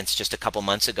our events just a couple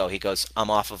months ago. He goes, I'm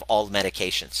off of all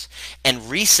medications. And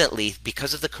recently,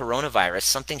 because of the coronavirus,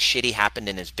 something shitty happened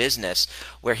in his business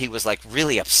where he was like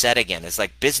really upset again. It's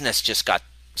like business just got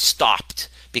stopped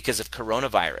because of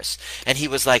coronavirus. And he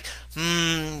was like,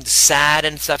 sad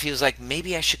and stuff. He was like,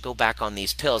 maybe I should go back on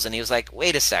these pills. And he was like,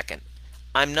 wait a second.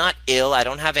 I'm not ill. I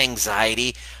don't have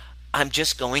anxiety. I'm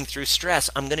just going through stress.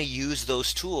 I'm going to use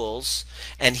those tools.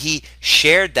 And he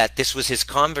shared that this was his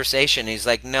conversation. He's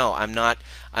like, no, I'm not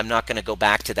going to go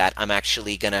back to that. I'm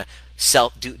actually going to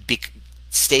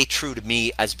stay true to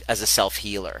me as a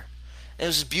self-healer. And it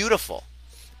was beautiful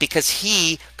because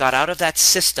he got out of that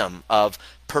system of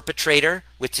perpetrator,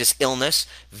 which is illness,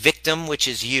 victim, which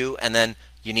is you, and then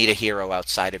you need a hero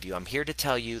outside of you. I'm here to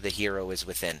tell you the hero is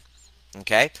within.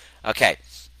 Okay? Okay.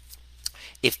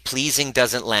 If pleasing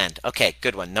doesn't land. Okay,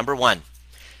 good one. Number one.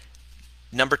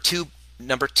 Number two,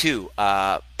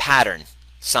 pattern.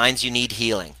 Signs you need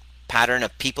healing. Pattern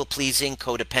of people pleasing,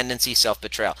 codependency,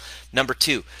 self-betrayal. Number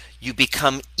two, you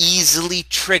become easily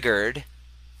triggered,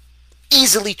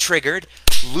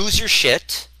 lose your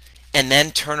shit, and then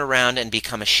turn around and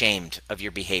become ashamed of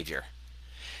your behavior.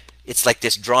 It's like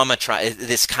this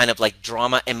this kind of like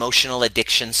drama emotional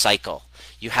addiction cycle.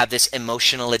 You have this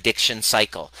emotional addiction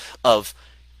cycle of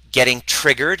getting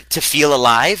triggered to feel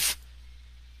alive.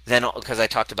 Then, because I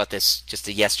talked about this just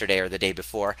yesterday or the day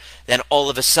before, then all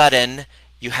of a sudden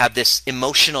you have this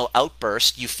emotional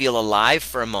outburst. You feel alive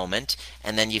for a moment,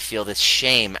 and then you feel this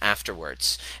shame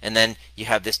afterwards. And then you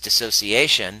have this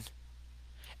dissociation.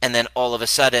 And then all of a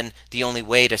sudden, the only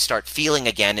way to start feeling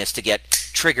again is to get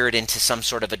triggered into some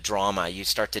sort of a drama. You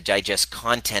start to digest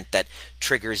content that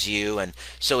triggers you. And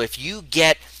so if you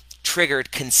get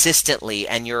triggered consistently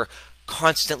and you're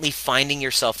constantly finding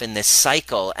yourself in this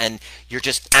cycle and you're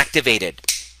just activated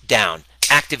down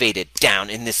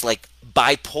in this like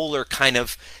bipolar kind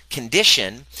of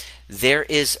condition, there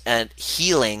is a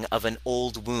healing of an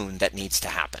old wound that needs to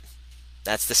happen.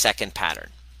 That's the second pattern.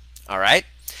 All right?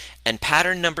 And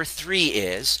pattern number three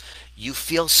is you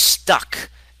feel stuck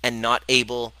and not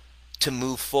able to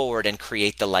move forward and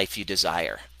create the life you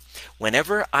desire.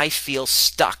 Whenever I feel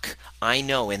stuck, I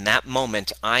know in that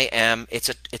moment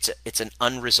it's an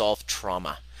unresolved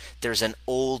trauma. There's an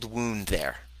old wound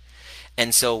there.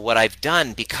 And so what I've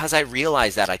done, because I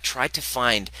realized that, I tried to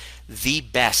find the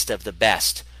best of the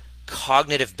best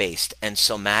cognitive-based and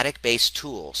somatic-based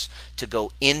tools to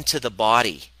go into the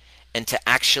body and to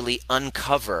actually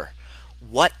uncover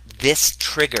what this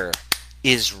trigger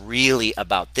is really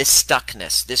about. This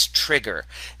stuckness, this trigger,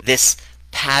 this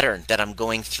pattern that I'm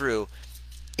going through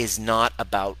is not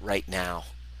about right now.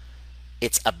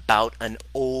 It's about an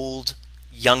old,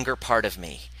 younger part of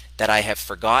me that I have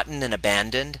forgotten and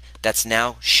abandoned that's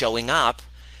now showing up,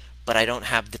 but I don't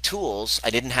have the tools. I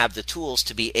didn't have the tools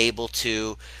to be able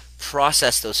to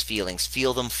process those feelings,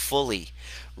 feel them fully,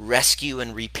 rescue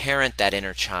and reparent that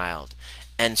inner child.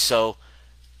 And so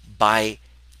by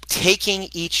taking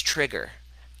each trigger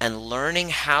and learning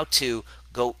how to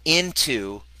go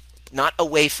into, not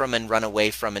away from and run away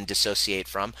from and dissociate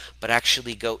from, but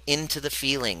actually go into the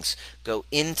feelings, go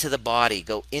into the body,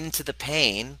 go into the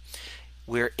pain,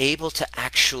 we're able to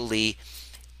actually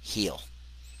heal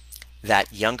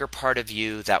that younger part of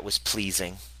you that was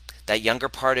pleasing, that younger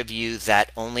part of you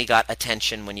that only got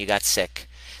attention when you got sick,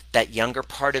 that younger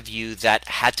part of you that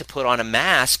had to put on a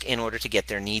mask in order to get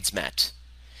their needs met.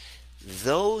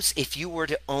 Those, if you were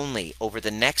to only, over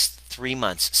the next 3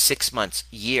 months, 6 months,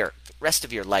 year, rest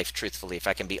of your life, truthfully, if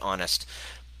I can be honest,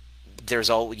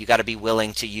 you got to be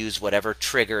willing to use whatever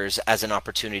triggers as an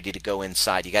opportunity to go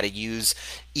inside. You got to use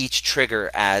each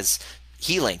trigger as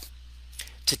healing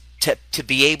to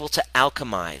be able to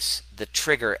alchemize the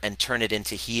trigger and turn it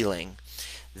into healing.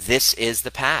 This is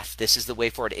the path. This is the way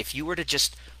forward. If you were to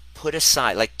just put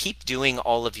aside, like, keep doing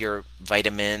all of your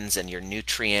vitamins and your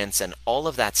nutrients and all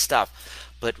of that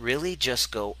stuff, but really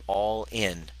just go all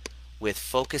in with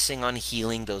focusing on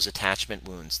healing those attachment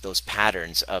wounds, those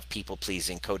patterns of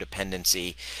people-pleasing,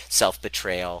 codependency,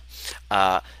 self-betrayal,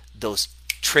 those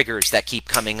triggers that keep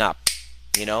coming up.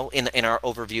 You know, in our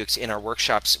overview, in our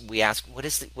workshops, we ask, what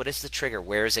is the trigger?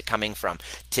 Where is it coming from?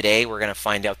 Today, we're going to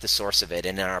find out the source of it.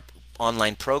 And in our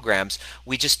online programs,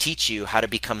 we just teach you how to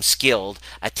become skilled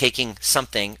at taking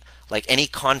something like any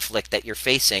conflict that you're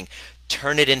facing,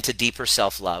 turn it into deeper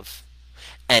self-love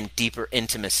and deeper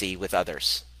intimacy with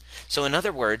others. So in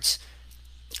other words,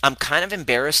 I'm kind of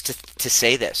embarrassed to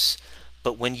say this,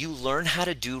 but when you learn how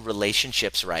to do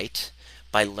relationships right,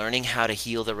 by learning how to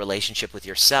heal the relationship with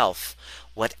yourself,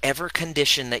 whatever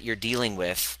condition that you're dealing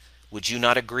with, would you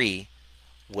not agree,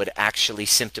 would actually,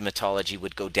 symptomatology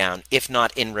would go down, if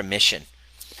not in remission.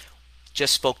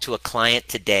 Just spoke to a client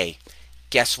today.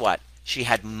 Guess what? She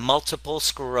had multiple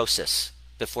sclerosis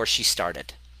before she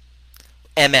started.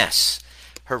 MS.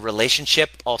 Her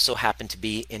relationship also happened to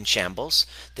be in shambles.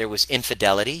 There was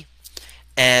infidelity,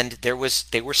 and they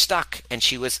were stuck, and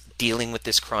she was dealing with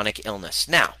this chronic illness.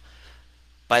 Now,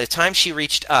 by the time she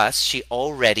reached us, she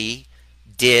already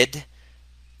did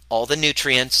all the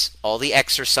nutrients, all the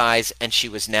exercise, and she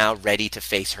was now ready to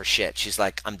face her shit. She's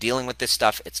like, I'm dealing with this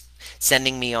stuff. It's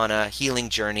sending me on a healing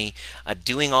journey,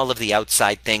 doing all of the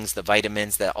outside things, the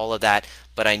vitamins, all of that,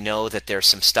 but I know that there's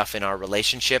some stuff in our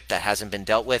relationship that hasn't been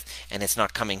dealt with, and it's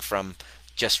not coming from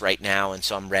just right now, and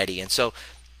so I'm ready. And so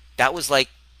that was like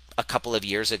a couple of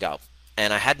years ago,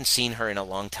 and I hadn't seen her in a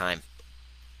long time.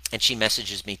 And she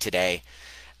messages me today,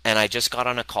 and I just got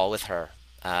on a call with her,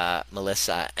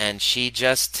 Melissa, and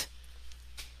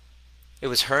it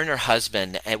was her and her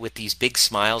husband with these big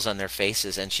smiles on their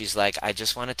faces, and she's like, I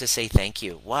just wanted to say thank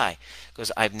you. Why?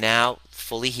 Because I'm now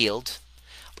fully healed.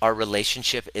 Our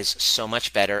relationship is so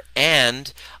much better,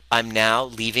 and I'm now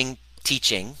leaving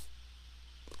teaching.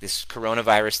 This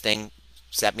coronavirus thing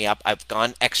set me up. I've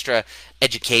gone extra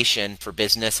education for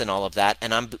business and all of that,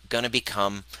 and I'm gonna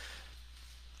become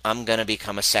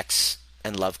a sex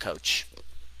and love coach.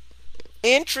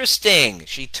 Interesting.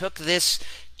 She took this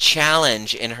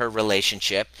challenge in her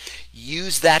relationship,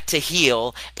 used that to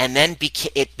heal, and then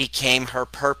it became her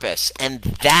purpose. And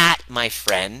that, my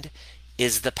friend,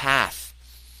 is the path.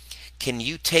 Can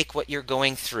you take what you're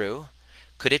going through?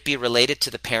 Could it be related to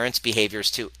the parents'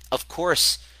 behaviors too? Of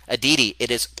course, Aditi,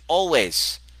 it is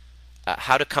always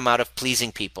how to come out of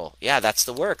pleasing people. Yeah, that's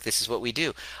the work. This is what we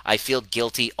do. I feel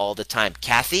guilty all the time.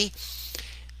 Kathy,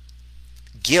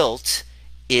 guilt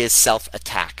is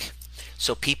self-attack.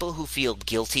 So people who feel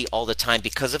guilty all the time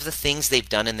because of the things they've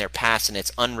done in their past and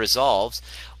it's unresolved,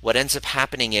 what ends up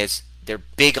happening is they're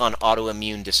big on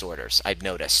autoimmune disorders, I've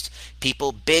noticed.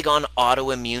 People big on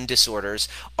autoimmune disorders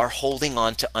are holding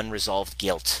on to unresolved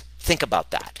guilt. Think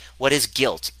about that. What is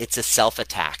guilt? It's a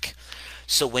self-attack.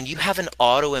 So when you have an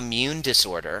autoimmune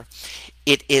disorder,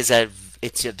 it's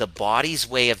the body's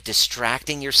way of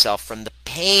distracting yourself from the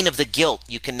pain of the guilt.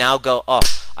 You can now go, oh,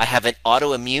 I have an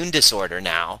autoimmune disorder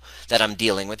now that I'm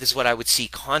dealing with. This is what I would see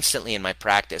constantly in my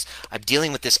practice. I'm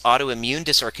dealing with this autoimmune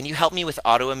disorder. Can you help me with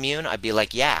autoimmune? I'd be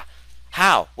like, yeah.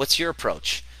 How? What's your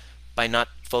approach? By not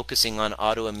focusing on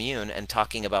autoimmune and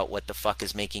talking about what the fuck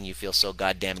is making you feel so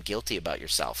goddamn guilty about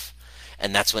yourself.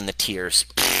 And that's when the tears,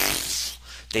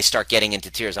 they start getting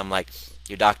into tears. I'm like,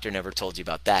 your doctor never told you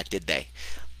about that, did they?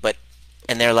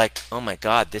 And they're like, oh my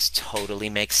God, this totally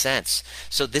makes sense.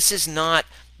 So this is not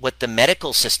what the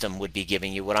medical system would be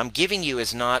giving you. What I'm giving you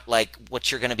is not like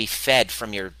what you're going to be fed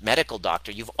from your medical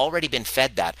doctor. You've already been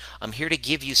fed that. I'm here to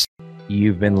give you.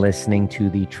 You've been listening to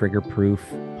the Trigger Proof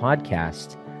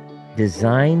podcast,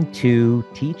 designed to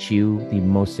teach you the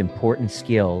most important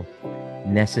skill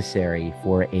necessary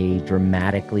for a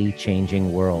dramatically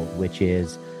changing world, which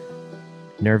is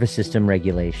nervous system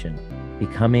regulation.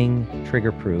 Becoming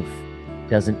trigger proof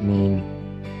doesn't mean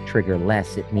trigger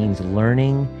less. It means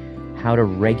learning how to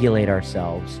regulate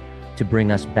ourselves to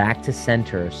bring us back to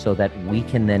center so that we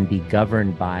can then be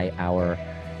governed by our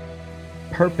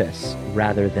purpose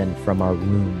rather than from our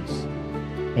wounds.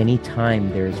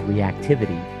 Anytime there's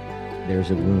reactivity, there's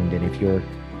a wound. And if you're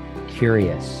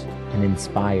curious and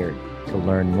inspired to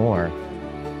learn more,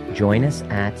 join us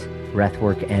at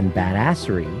Breathwork and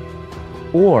Badassery,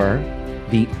 or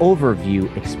the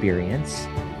overview experience,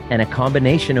 and a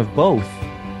combination of both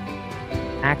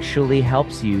actually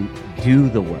helps you do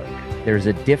the work. There's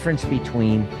a difference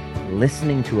between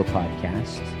listening to a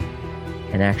podcast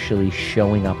and actually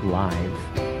showing up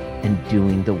live and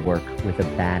doing the work with a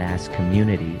badass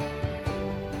community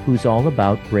who's all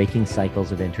about breaking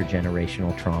cycles of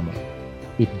intergenerational trauma.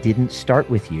 It didn't start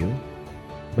with you,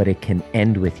 but it can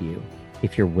end with you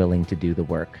if you're willing to do the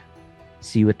work.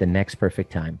 See you at the next perfect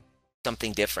time.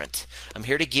 Something different. I'm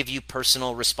here to give you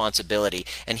personal responsibility.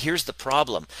 And here's the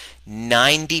problem.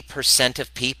 90%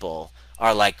 of people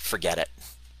are like, forget it,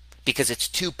 because it's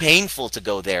too painful to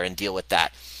go there and deal with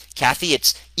that. Kathy,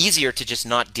 it's easier to just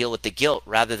not deal with the guilt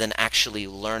rather than actually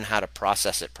learn how to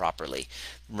process it properly. It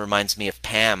reminds me of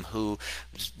Pam, who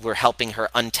we're helping her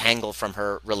untangle from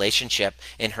her relationship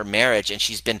in her marriage, and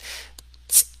she's been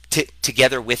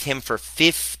together with him for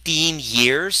 15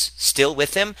 years, still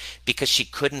with him, because she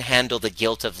couldn't handle the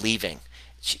guilt of leaving.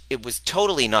 It was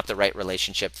totally not the right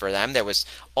relationship for them. There was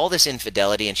all this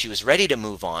infidelity, and she was ready to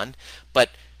move on,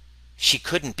 but she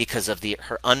couldn't because of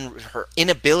her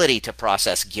inability to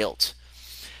process guilt.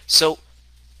 So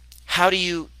how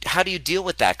do how do you deal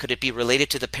with that? Could it be related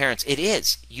to the parents? It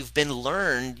is. You've been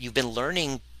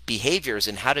learning behaviors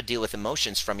and how to deal with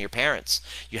emotions from your parents.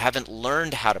 You haven't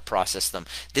learned how to process them.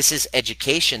 This is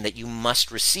education that you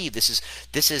must receive.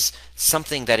 This is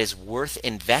something that is worth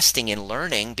investing in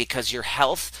learning, because your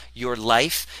health, your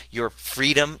life, your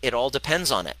freedom, it all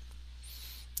depends on it.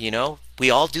 We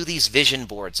all do these vision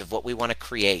boards of what we want to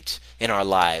create in our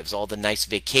lives, all the nice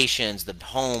vacations, the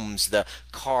homes, the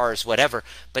cars, whatever,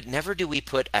 but never do we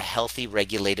put a healthy,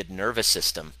 regulated nervous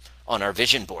system on our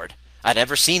vision board. I'd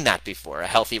never seen that before, a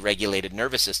healthy, regulated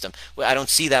nervous system. Well, I don't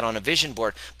see that on a vision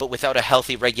board, but without a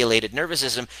healthy, regulated nervous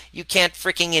system, you can't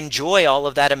freaking enjoy all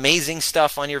of that amazing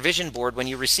stuff on your vision board when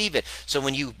you receive it. So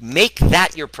when you make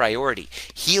that your priority,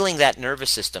 healing that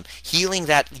nervous system, healing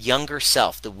that younger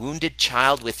self, the wounded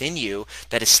child within you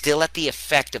that is still at the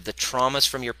effect of the traumas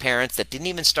from your parents that didn't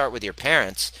even start with your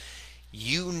parents,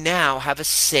 you now have a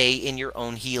say in your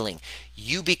own healing.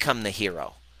 You become the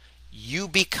hero. You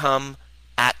become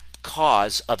at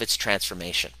cause of its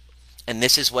transformation. And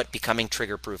this is what becoming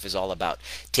trigger proof is all about.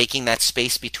 Taking that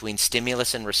space between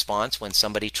stimulus and response when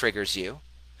somebody triggers you,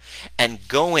 and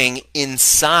going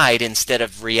inside instead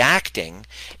of reacting,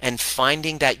 and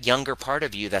finding that younger part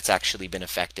of you that's actually been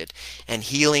affected, and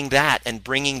healing that and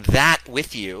bringing that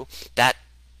with you, that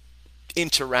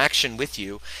interaction with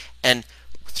you. And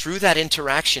through that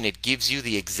interaction, it gives you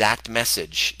the exact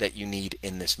message that you need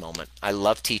in this moment. I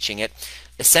love teaching it.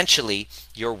 Essentially,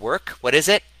 your work, what is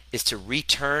it? Is to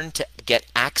return, to get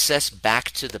access back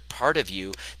to the part of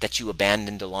you that you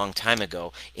abandoned a long time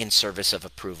ago in service of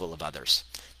approval of others.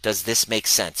 Does this make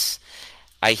sense?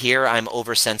 I hear I'm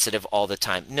oversensitive all the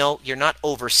time. No, you're not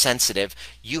oversensitive.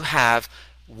 You have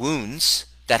wounds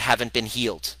that haven't been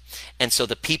healed. And so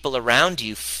the people around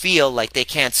you feel like they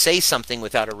can't say something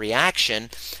without a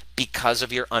reaction because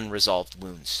of your unresolved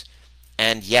wounds.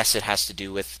 And yes, it has to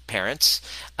do with parents.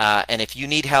 And if you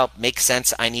need help, makes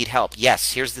sense, I need help.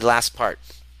 Yes, here's the last part.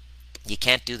 You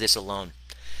can't do this alone.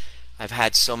 I've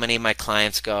had so many of my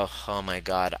clients go, oh my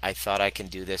God, I thought I can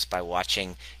do this by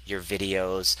watching your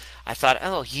videos. I thought,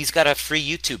 oh, he's got a free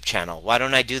YouTube channel. Why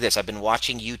don't I do this? I've been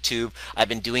watching YouTube. I've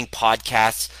been doing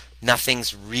podcasts.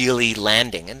 Nothing's really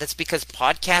landing. And that's because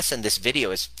podcasts and this video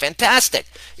is fantastic.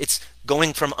 It's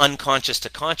going from unconscious to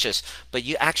conscious, but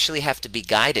you actually have to be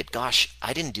guided. Gosh,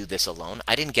 I didn't do this alone.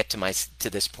 I didn't get to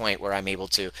this point where I'm able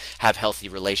to have healthy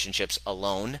relationships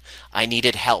alone. I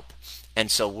needed help. And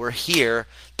so we're here.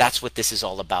 That's what this is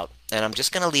all about. And I'm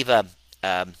just going to leave a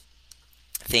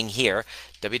thing here.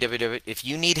 If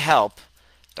you need help,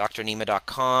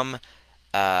 drnima.com,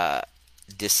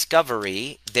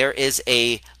 discovery, there is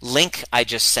a link I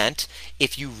just sent.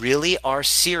 If you really are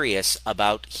serious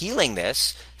about healing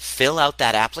this, fill out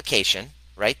that application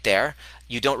right there.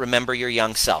 You don't remember your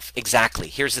young self. Exactly.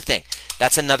 Here's the thing.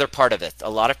 That's another part of it. A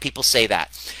lot of people say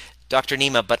that. Dr.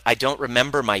 Nima, but I don't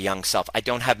remember my young self. I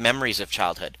don't have memories of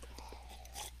childhood.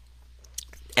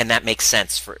 And that makes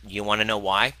sense. You want to know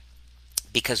why?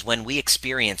 Because when we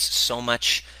experience so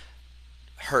much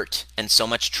hurt and so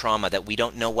much trauma that we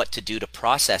don't know what to do to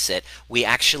process it, we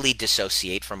actually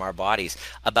dissociate from our bodies.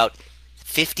 About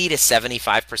 50 to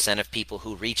 75% of people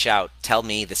who reach out tell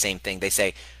me the same thing. They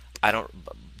say,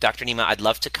 Dr. Nima, I'd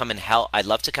love to come and help. I'd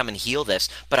love to come and heal this,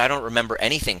 but I don't remember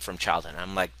anything from childhood.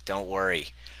 I'm like, don't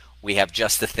worry. We have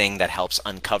just the thing that helps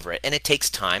uncover it. And it takes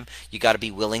time. You got to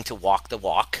be willing to walk the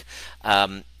walk.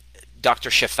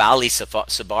 Dr. Shefali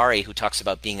Sabari, who talks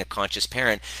about being a conscious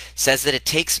parent, says that it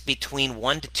takes between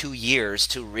 1 to 2 years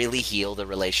to really heal the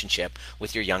relationship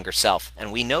with your younger self.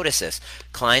 And we notice this.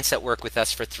 Clients that work with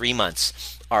us for 3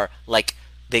 months are like,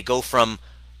 they go from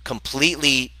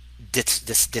completely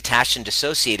detached and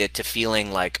dissociated to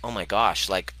feeling like, oh my gosh,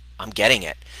 like I'm getting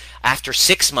it. After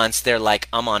 6 months, they're like,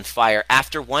 I'm on fire.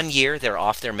 After 1 year, they're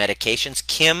off their medications.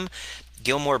 Kim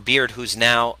Gilmore Beard, who's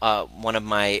now one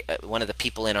of the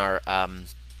people in our,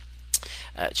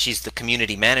 she's the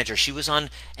community manager. She was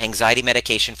on anxiety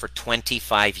medication for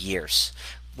 25 years.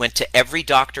 Went to every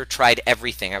doctor, tried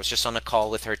everything. I was just on a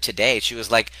call with her today. She was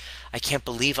like, I can't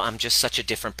believe I'm just such a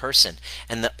different person.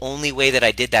 And the only way that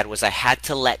I did that was I had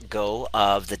to let go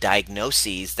of the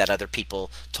diagnoses that other people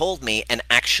told me and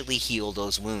actually heal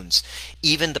those wounds,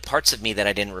 even the parts of me that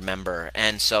I didn't remember.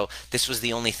 And so this was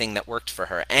the only thing that worked for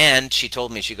her. And she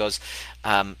told me, she goes,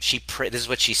 this is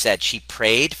what she said. She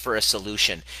prayed for a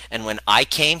solution. And when I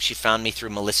came, she found me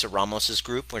through Melissa Ramos's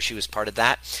group where she was part of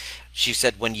that. She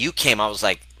said, when you came, I was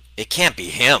like, it can't be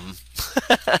him.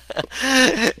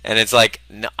 And it's like,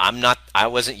 no, I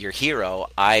wasn't your hero.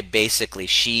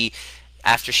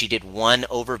 After she did one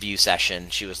overview session,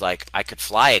 she was like, I could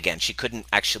fly again. She couldn't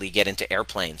actually get into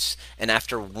airplanes. And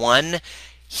after one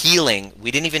healing.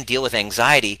 We didn't even deal with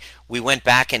anxiety. We went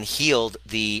back and healed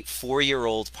the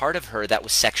 4-year-old part of her that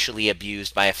was sexually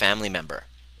abused by a family member.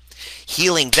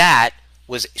 Healing that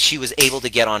was, she was able to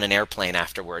get on an airplane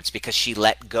afterwards because she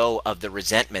let go of the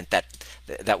resentment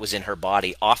that was in her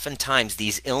body. Oftentimes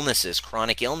these illnesses,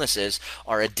 chronic illnesses,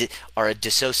 are a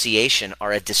dissociation,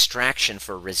 are a distraction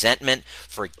for resentment,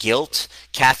 for guilt.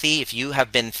 Kathy, if you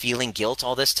have been feeling guilt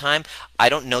all this time, I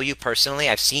don't know you personally.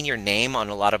 I've seen your name on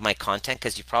a lot of my content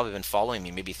because you've probably been following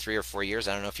me maybe 3 or 4 years.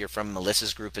 I don't know if you're from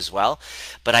Melissa's group as well,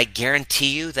 but I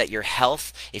guarantee you that your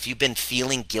health, if you've been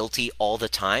feeling guilty all the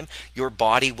time, your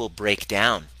body will break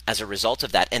down as a result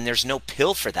of that. And there's no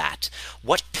pill for that.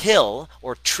 What pill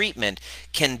or treatment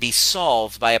can be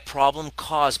solved by a problem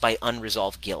caused by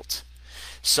unresolved guilt?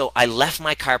 So I left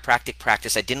my chiropractic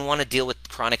practice. I didn't want to deal with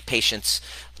chronic patients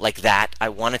like that. I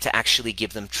wanted to actually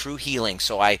give them true healing.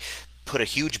 So I put a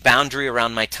huge boundary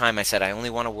around my time. I said, I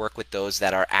only want to work with those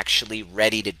that are actually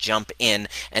ready to jump in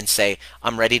and say,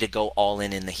 I'm ready to go all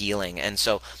in the healing. And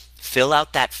so fill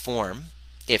out that form.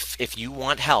 If you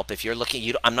want help, if you're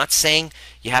looking, I'm not saying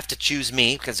you have to choose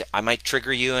me because I might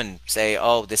trigger you and say,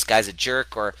 oh, this guy's a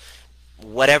jerk or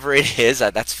whatever it is,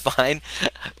 that's fine.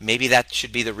 Maybe that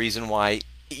should be the reason why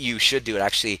you should do it.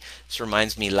 Actually, this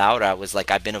reminds me, Laura was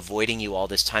like, I've been avoiding you all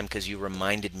this time because you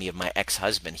reminded me of my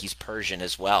ex-husband. He's Persian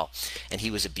as well, and he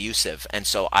was abusive. And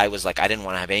so I was like, I didn't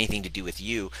want to have anything to do with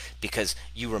you because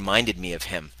you reminded me of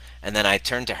him. And then I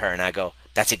turned to her and I go,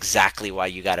 that's exactly why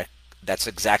you got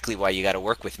to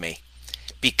work with me,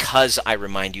 because I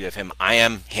remind you of him. I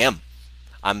am him.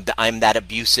 I'm that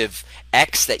abusive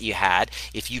ex that you had.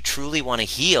 If you truly want to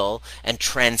heal and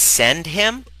transcend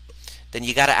him, then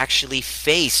you got to actually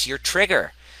face your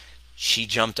trigger. She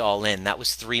jumped all in. That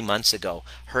was 3 months ago.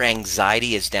 Her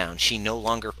anxiety is down. She no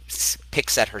longer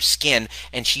picks at her skin,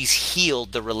 and she's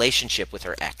healed the relationship with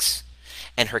her ex.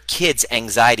 And her kids'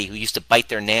 anxiety, who used to bite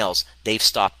their nails, they've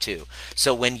stopped too.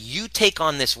 So when you take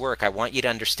on this work, I want you to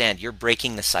understand you're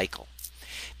breaking the cycle.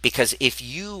 Because if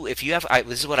you have,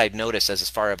 this is what I've noticed as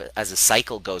far as a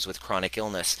cycle goes with chronic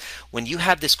illness. When you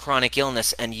have this chronic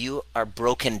illness and you are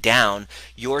broken down,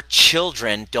 your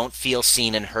children don't feel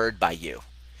seen and heard by you.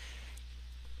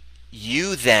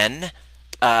 You then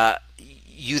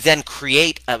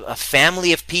create a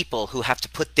family of people who have to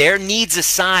put their needs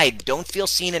aside, don't feel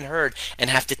seen and heard, and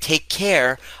have to take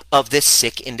care of this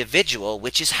sick individual,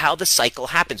 which is how the cycle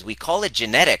happens. We call it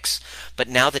genetics, but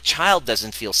now the child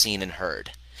doesn't feel seen and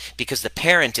heard because the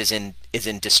parent is in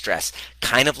distress,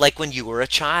 kind of like when you were a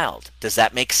child. Does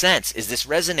that make sense? Is this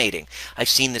resonating? I've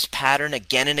seen this pattern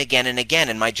again and again and again,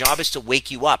 and my job is to wake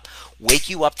you up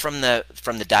from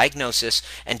the diagnosis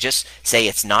and just say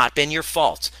it's not been your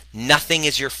fault. Nothing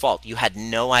is your fault. You had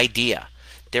no idea.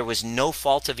 There was no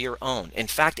fault of your own. In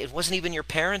fact, it wasn't even your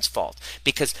parents' fault,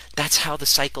 because that's how the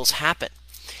cycles happen.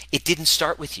 It didn't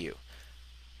start with you,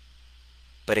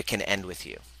 but it can end with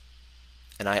you.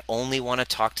 And I only want to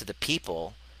talk to the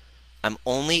people. I'm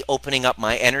only opening up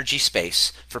my energy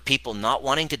space for people not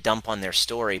wanting to dump on their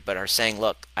story, but are saying,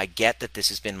 look, I get that this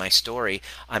has been my story.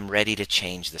 I'm ready to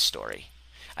change the story.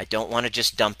 I don't want to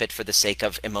just dump it for the sake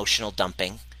of emotional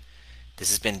dumping.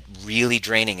 This has been really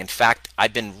draining. In fact,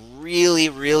 I've been really,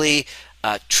 really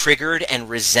triggered and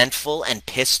resentful and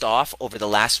pissed off over the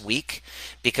last week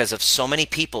because of so many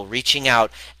people reaching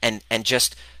out and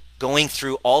just going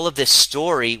through all of this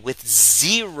story with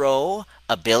zero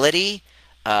ability,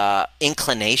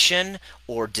 inclination,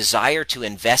 or desire to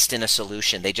invest in a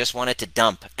solution. They just wanted to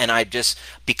dump. And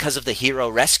because of the hero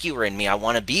rescuer in me, I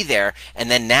want to be there.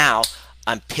 And then now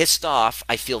I'm pissed off.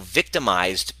 I feel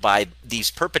victimized by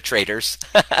these perpetrators.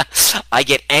 I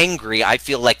get angry. I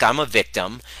feel like I'm a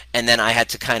victim. And then I had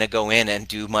to kind of go in and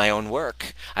do my own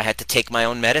work. I had to take my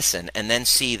own medicine and then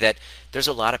see that there's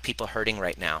a lot of people hurting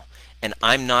right now. And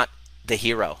I'm not the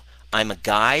hero. I'm a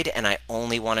guide, and I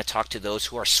only want to talk to those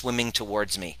who are swimming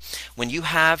towards me. When you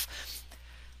have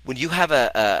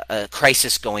a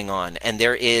crisis going on and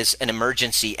there is an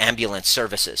emergency ambulance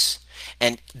services,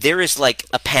 and there is like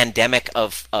a pandemic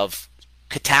of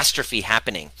catastrophe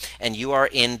happening, and you are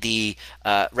in the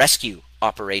rescue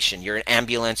operation, you're an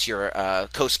ambulance, you're a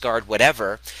Coast Guard,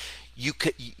 whatever,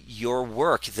 your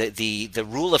work, the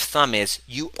rule of thumb is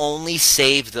you only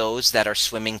save those that are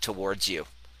swimming towards you,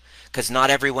 because not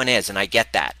everyone is, and I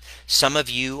get that. Some of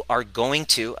you are going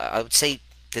to, I would say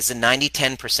there's a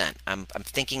 90-10%. I'm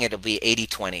thinking it'll be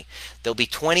 80-20. There'll be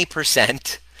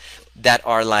 20% that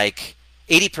are like,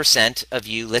 80% of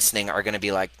you listening are going to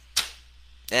be like,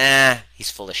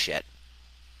 he's full of shit.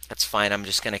 That's fine. I'm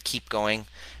just going to keep going.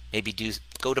 Maybe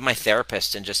go to my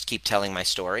therapist and just keep telling my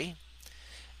story.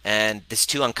 and this is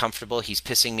too uncomfortable. He's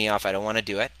pissing me off. I don't want to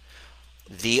do it.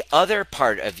 The other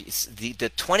part of the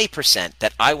 20%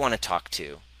 that I want to talk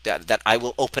to, that I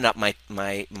will open up me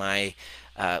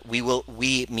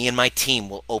and my team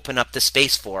will open up the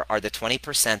space for, are the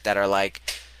 20% that are like,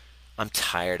 I'm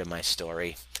tired of my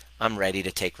story. I'm ready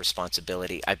to take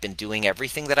responsibility. I've been doing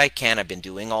everything that I can. I've been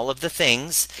doing all of the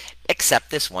things except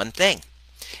this one thing,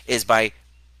 is by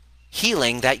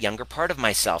healing that younger part of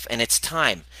myself. And it's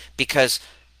time, because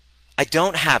I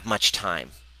don't have much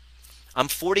time. I'm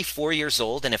 44 years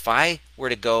old, and if I were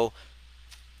to go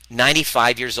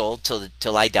 95 years old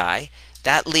till I die,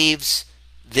 that leaves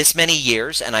this many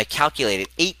years, and I calculated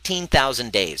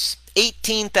 18,000 days.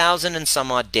 18,000 and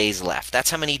some odd days left.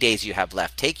 That's how many days you have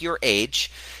left. Take your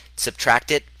age, subtract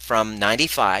it from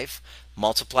 95,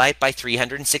 multiply it by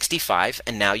 365,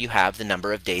 and now you have the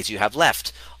number of days you have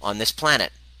left on this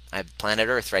planet. I have planet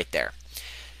Earth right there.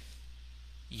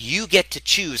 You get to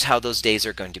choose how those days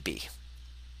are going to be.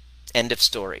 End of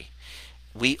story.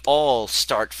 We all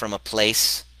start from a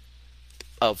place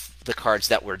of the cards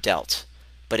that were dealt.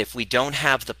 But if we don't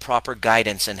have the proper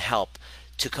guidance and help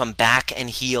to come back and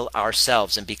heal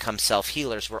ourselves and become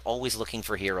self-healers, we're always looking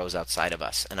for heroes outside of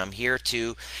us. And I'm here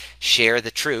to share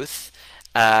the truth.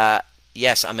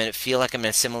 Yes, I'm going to feel like I'm in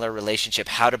a similar relationship.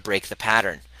 How to break the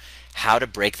pattern. How to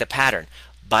break the pattern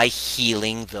by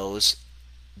healing those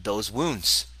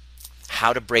wounds.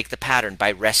 How to break the pattern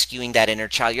by rescuing that inner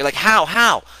child. You're like,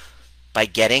 how? By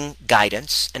getting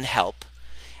guidance and help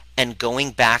and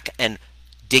going back and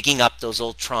digging up those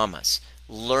old traumas,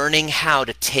 learning how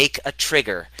to take a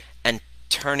trigger and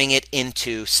turning it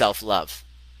into self-love.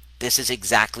 This is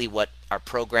exactly what our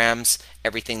programs,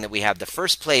 everything that we have. The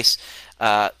first place,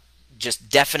 just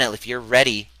definitely, if you're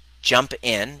ready, jump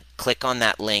in, click on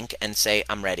that link and say,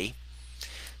 I'm ready.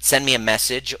 Send me a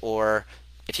message, or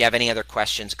if you have any other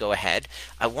questions, go ahead.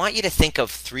 I want you to think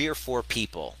of 3 or 4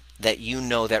 people that you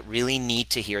know that really need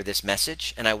to hear this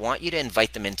message, and I want you to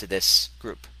invite them into this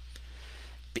group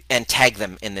and tag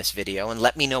them in this video and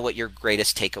let me know what your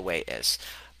greatest takeaway is.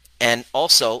 And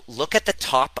also look at the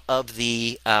top of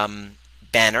the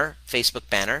banner, Facebook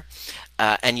banner,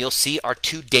 and you'll see our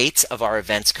 2 dates of our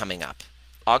events coming up.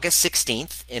 August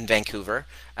 16th in Vancouver,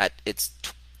 it's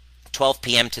 12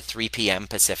 p.m. to 3 p.m.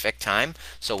 Pacific time,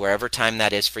 so wherever time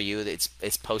that is for you,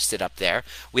 it's posted up there.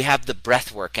 We have the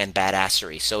breathwork and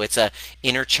badassery, so it's a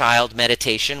inner child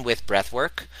meditation with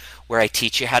breathwork, where I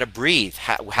teach you how to breathe.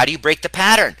 How do you break the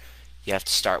pattern? You have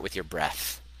to start with your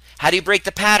breath. How do you break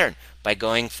the pattern? By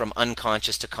going from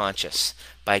unconscious to conscious,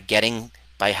 by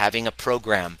having a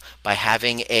program, by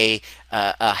having a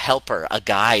helper, a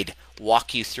guide,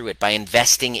 walk you through it, by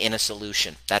investing in a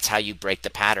solution. That's how you break the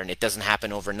pattern. It doesn't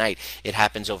happen overnight. It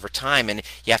happens over time, and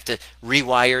you have to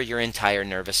rewire your entire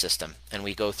nervous system. And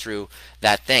we go through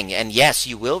that thing. And yes,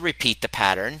 you will repeat the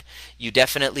pattern. You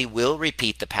definitely will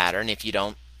repeat the pattern if you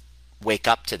don't wake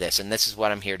up to this. And this is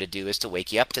what I'm here to do, is to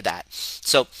wake you up to that.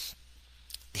 So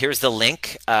here's the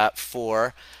link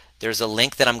there's a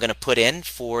link that I'm going to put in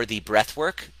for the breath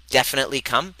work. Definitely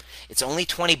come. It's only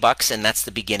 $20, and that's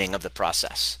the beginning of the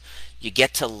process. You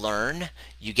get to learn,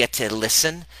 you get to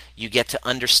listen, you get to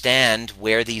understand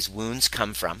where these wounds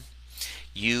come from.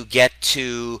 You get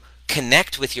to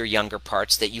connect with your younger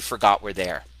parts that you forgot were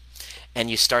there. And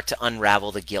you start to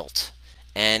unravel the guilt.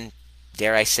 And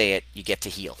dare I say it, you get to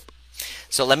heal.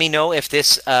 So let me know if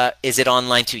this, is it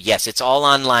online too? Yes, it's all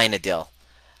online,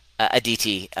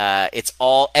 Aditi.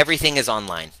 Everything is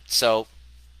online. So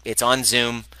it's on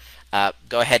Zoom.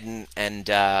 Go ahead and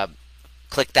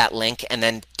click that link, and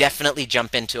then definitely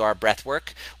jump into our breath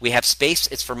work. We have space.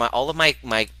 It's for all of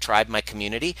my tribe, my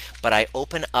community, but I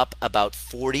open up about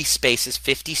 40 spaces,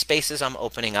 50 spaces I'm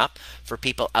opening up for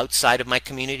people outside of my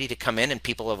community to come in, and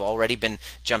people have already been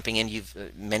jumping in.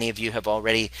 Many of you have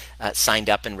already signed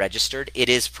up and registered. It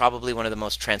is probably one of the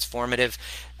most transformative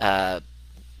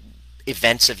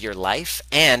events of your life,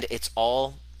 and it's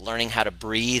all learning how to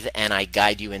breathe, and I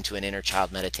guide you into an inner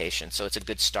child meditation. So it's a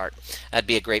good start. That'd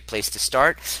be a great place to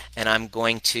start. And I'm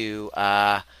going to,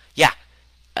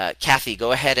 Kathy,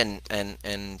 go ahead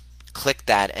and click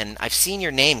that. And I've seen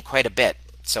your name quite a bit,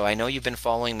 so I know you've been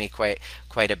following me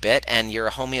quite a bit, and you're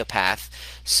a homeopath,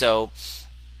 so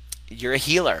you're a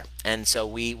healer. And so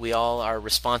we all are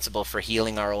responsible for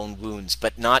healing our own wounds,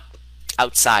 but not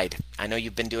outside. I know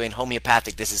you've been doing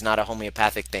homeopathic. This is not a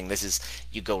homeopathic thing. This is,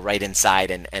 you go right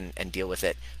inside and deal with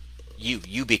it.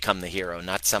 You become the hero,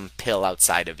 not some pill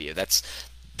outside of you. That's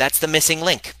the missing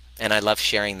link, and I love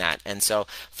sharing that. And so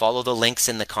follow the links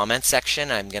in the comments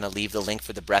section. I'm going to leave the link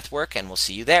for the breath work, and we'll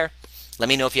see you there. Let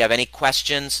me know if you have any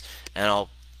questions, and I'll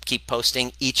keep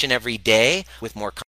posting each and every day with more content.